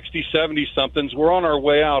to 60, 70-somethings. We're on our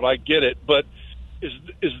way out. I get it. But is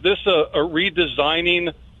this a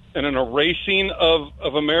redesigning and an erasing of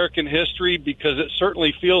American history? Because it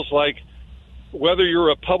certainly feels like, whether you're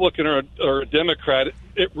a Republican or a Democrat,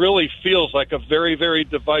 it really feels like a very, very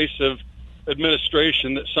divisive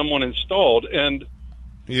administration that someone installed. And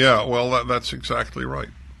yeah, well, that's exactly right.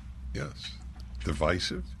 Yes.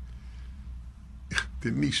 Divisive.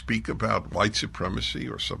 Didn't he speak about white supremacy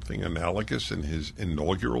or something analogous in his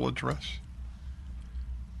inaugural address?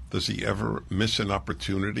 Does he ever miss an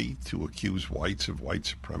opportunity to accuse whites of white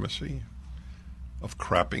supremacy, of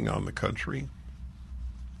crapping on the country?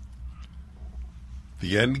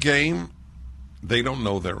 The end game, they don't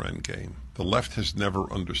know their end game. The left has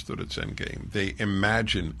never understood its end game. They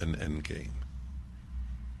imagine an end game.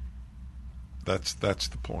 That's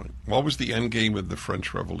the point. What was the end game of the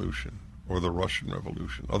French Revolution or the Russian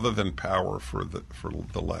Revolution, other than power for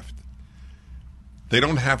the left? They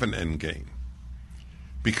don't have an end game,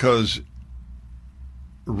 because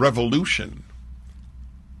revolution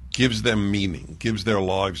gives them meaning, gives their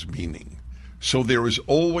lives meaning. So there is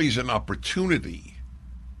always an opportunity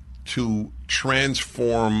to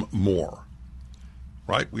transform more.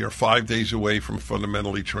 Right? We are 5 days away from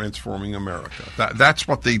fundamentally transforming America. That's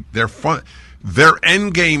what their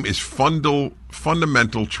end game is,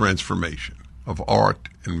 fundamental transformation of art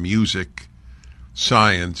and music,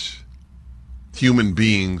 science, human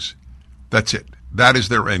beings. That's it. That is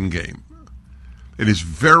their end game. It is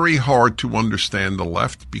very hard to understand the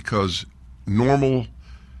left because normal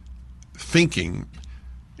thinking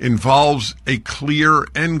involves a clear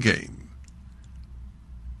end game.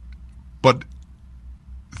 But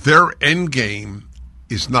their end game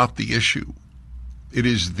is not the issue. It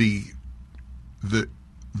is the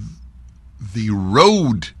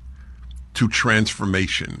road to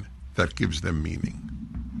transformation that gives them meaning.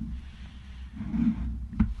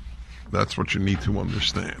 That's what you need to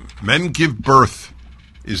understand. Men give birth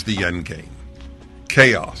is the end game.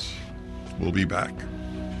 Chaos. We'll be back.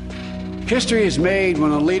 History is made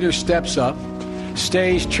when a leader steps up,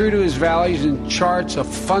 stays true to his values, and charts a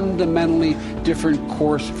fundamentally different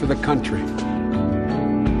course for the country.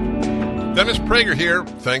 Dennis Prager here.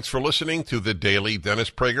 Thanks for listening to the Daily Dennis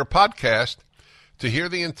Prager Podcast. To hear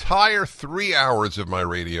the entire 3 hours of my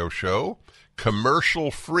radio show,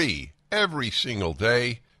 commercial-free, every single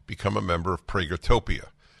day, become a member of Pragertopia.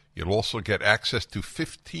 You'll also get access to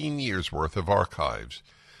 15 years' worth of archives,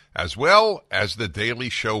 as well as the daily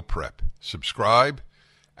show prep. Subscribe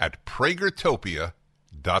at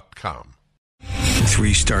Pragertopia.com.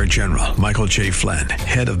 3-star General Michael J. Flynn,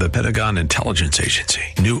 head of the Pentagon Intelligence Agency,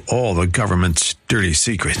 knew all the government's dirty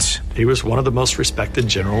secrets. He was one of the most respected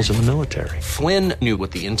generals in the military. Flynn knew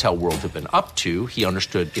what the intel world had been up to. He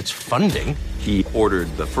understood its funding. He ordered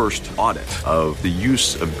the first audit of the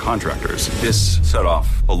use of contractors. This set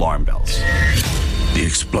off alarm bells. The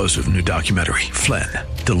explosive new documentary, Flynn,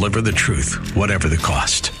 Deliver the Truth, Whatever the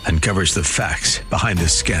Cost, uncovers the facts behind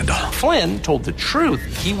this scandal. Flynn told the truth.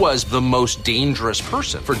 He was the most dangerous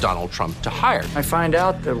person for Donald Trump to hire. I find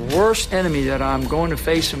out the worst enemy that I'm going to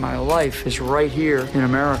face in my life is right here in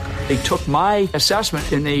America. They took my assessment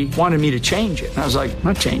and they wanted me to change it. And I was like, I'm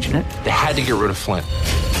not changing it. They had to get rid of Flynn.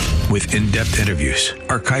 With in-depth interviews,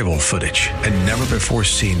 archival footage, and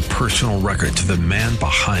never-before-seen personal records of the man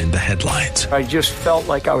behind the headlines. I just felt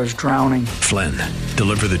like I was drowning. Flynn,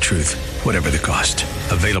 Deliver the Truth, Whatever the Cost.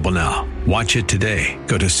 Available now. Watch it today.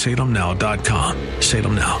 Go to salemnow.com.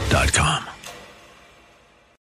 salemnow.com.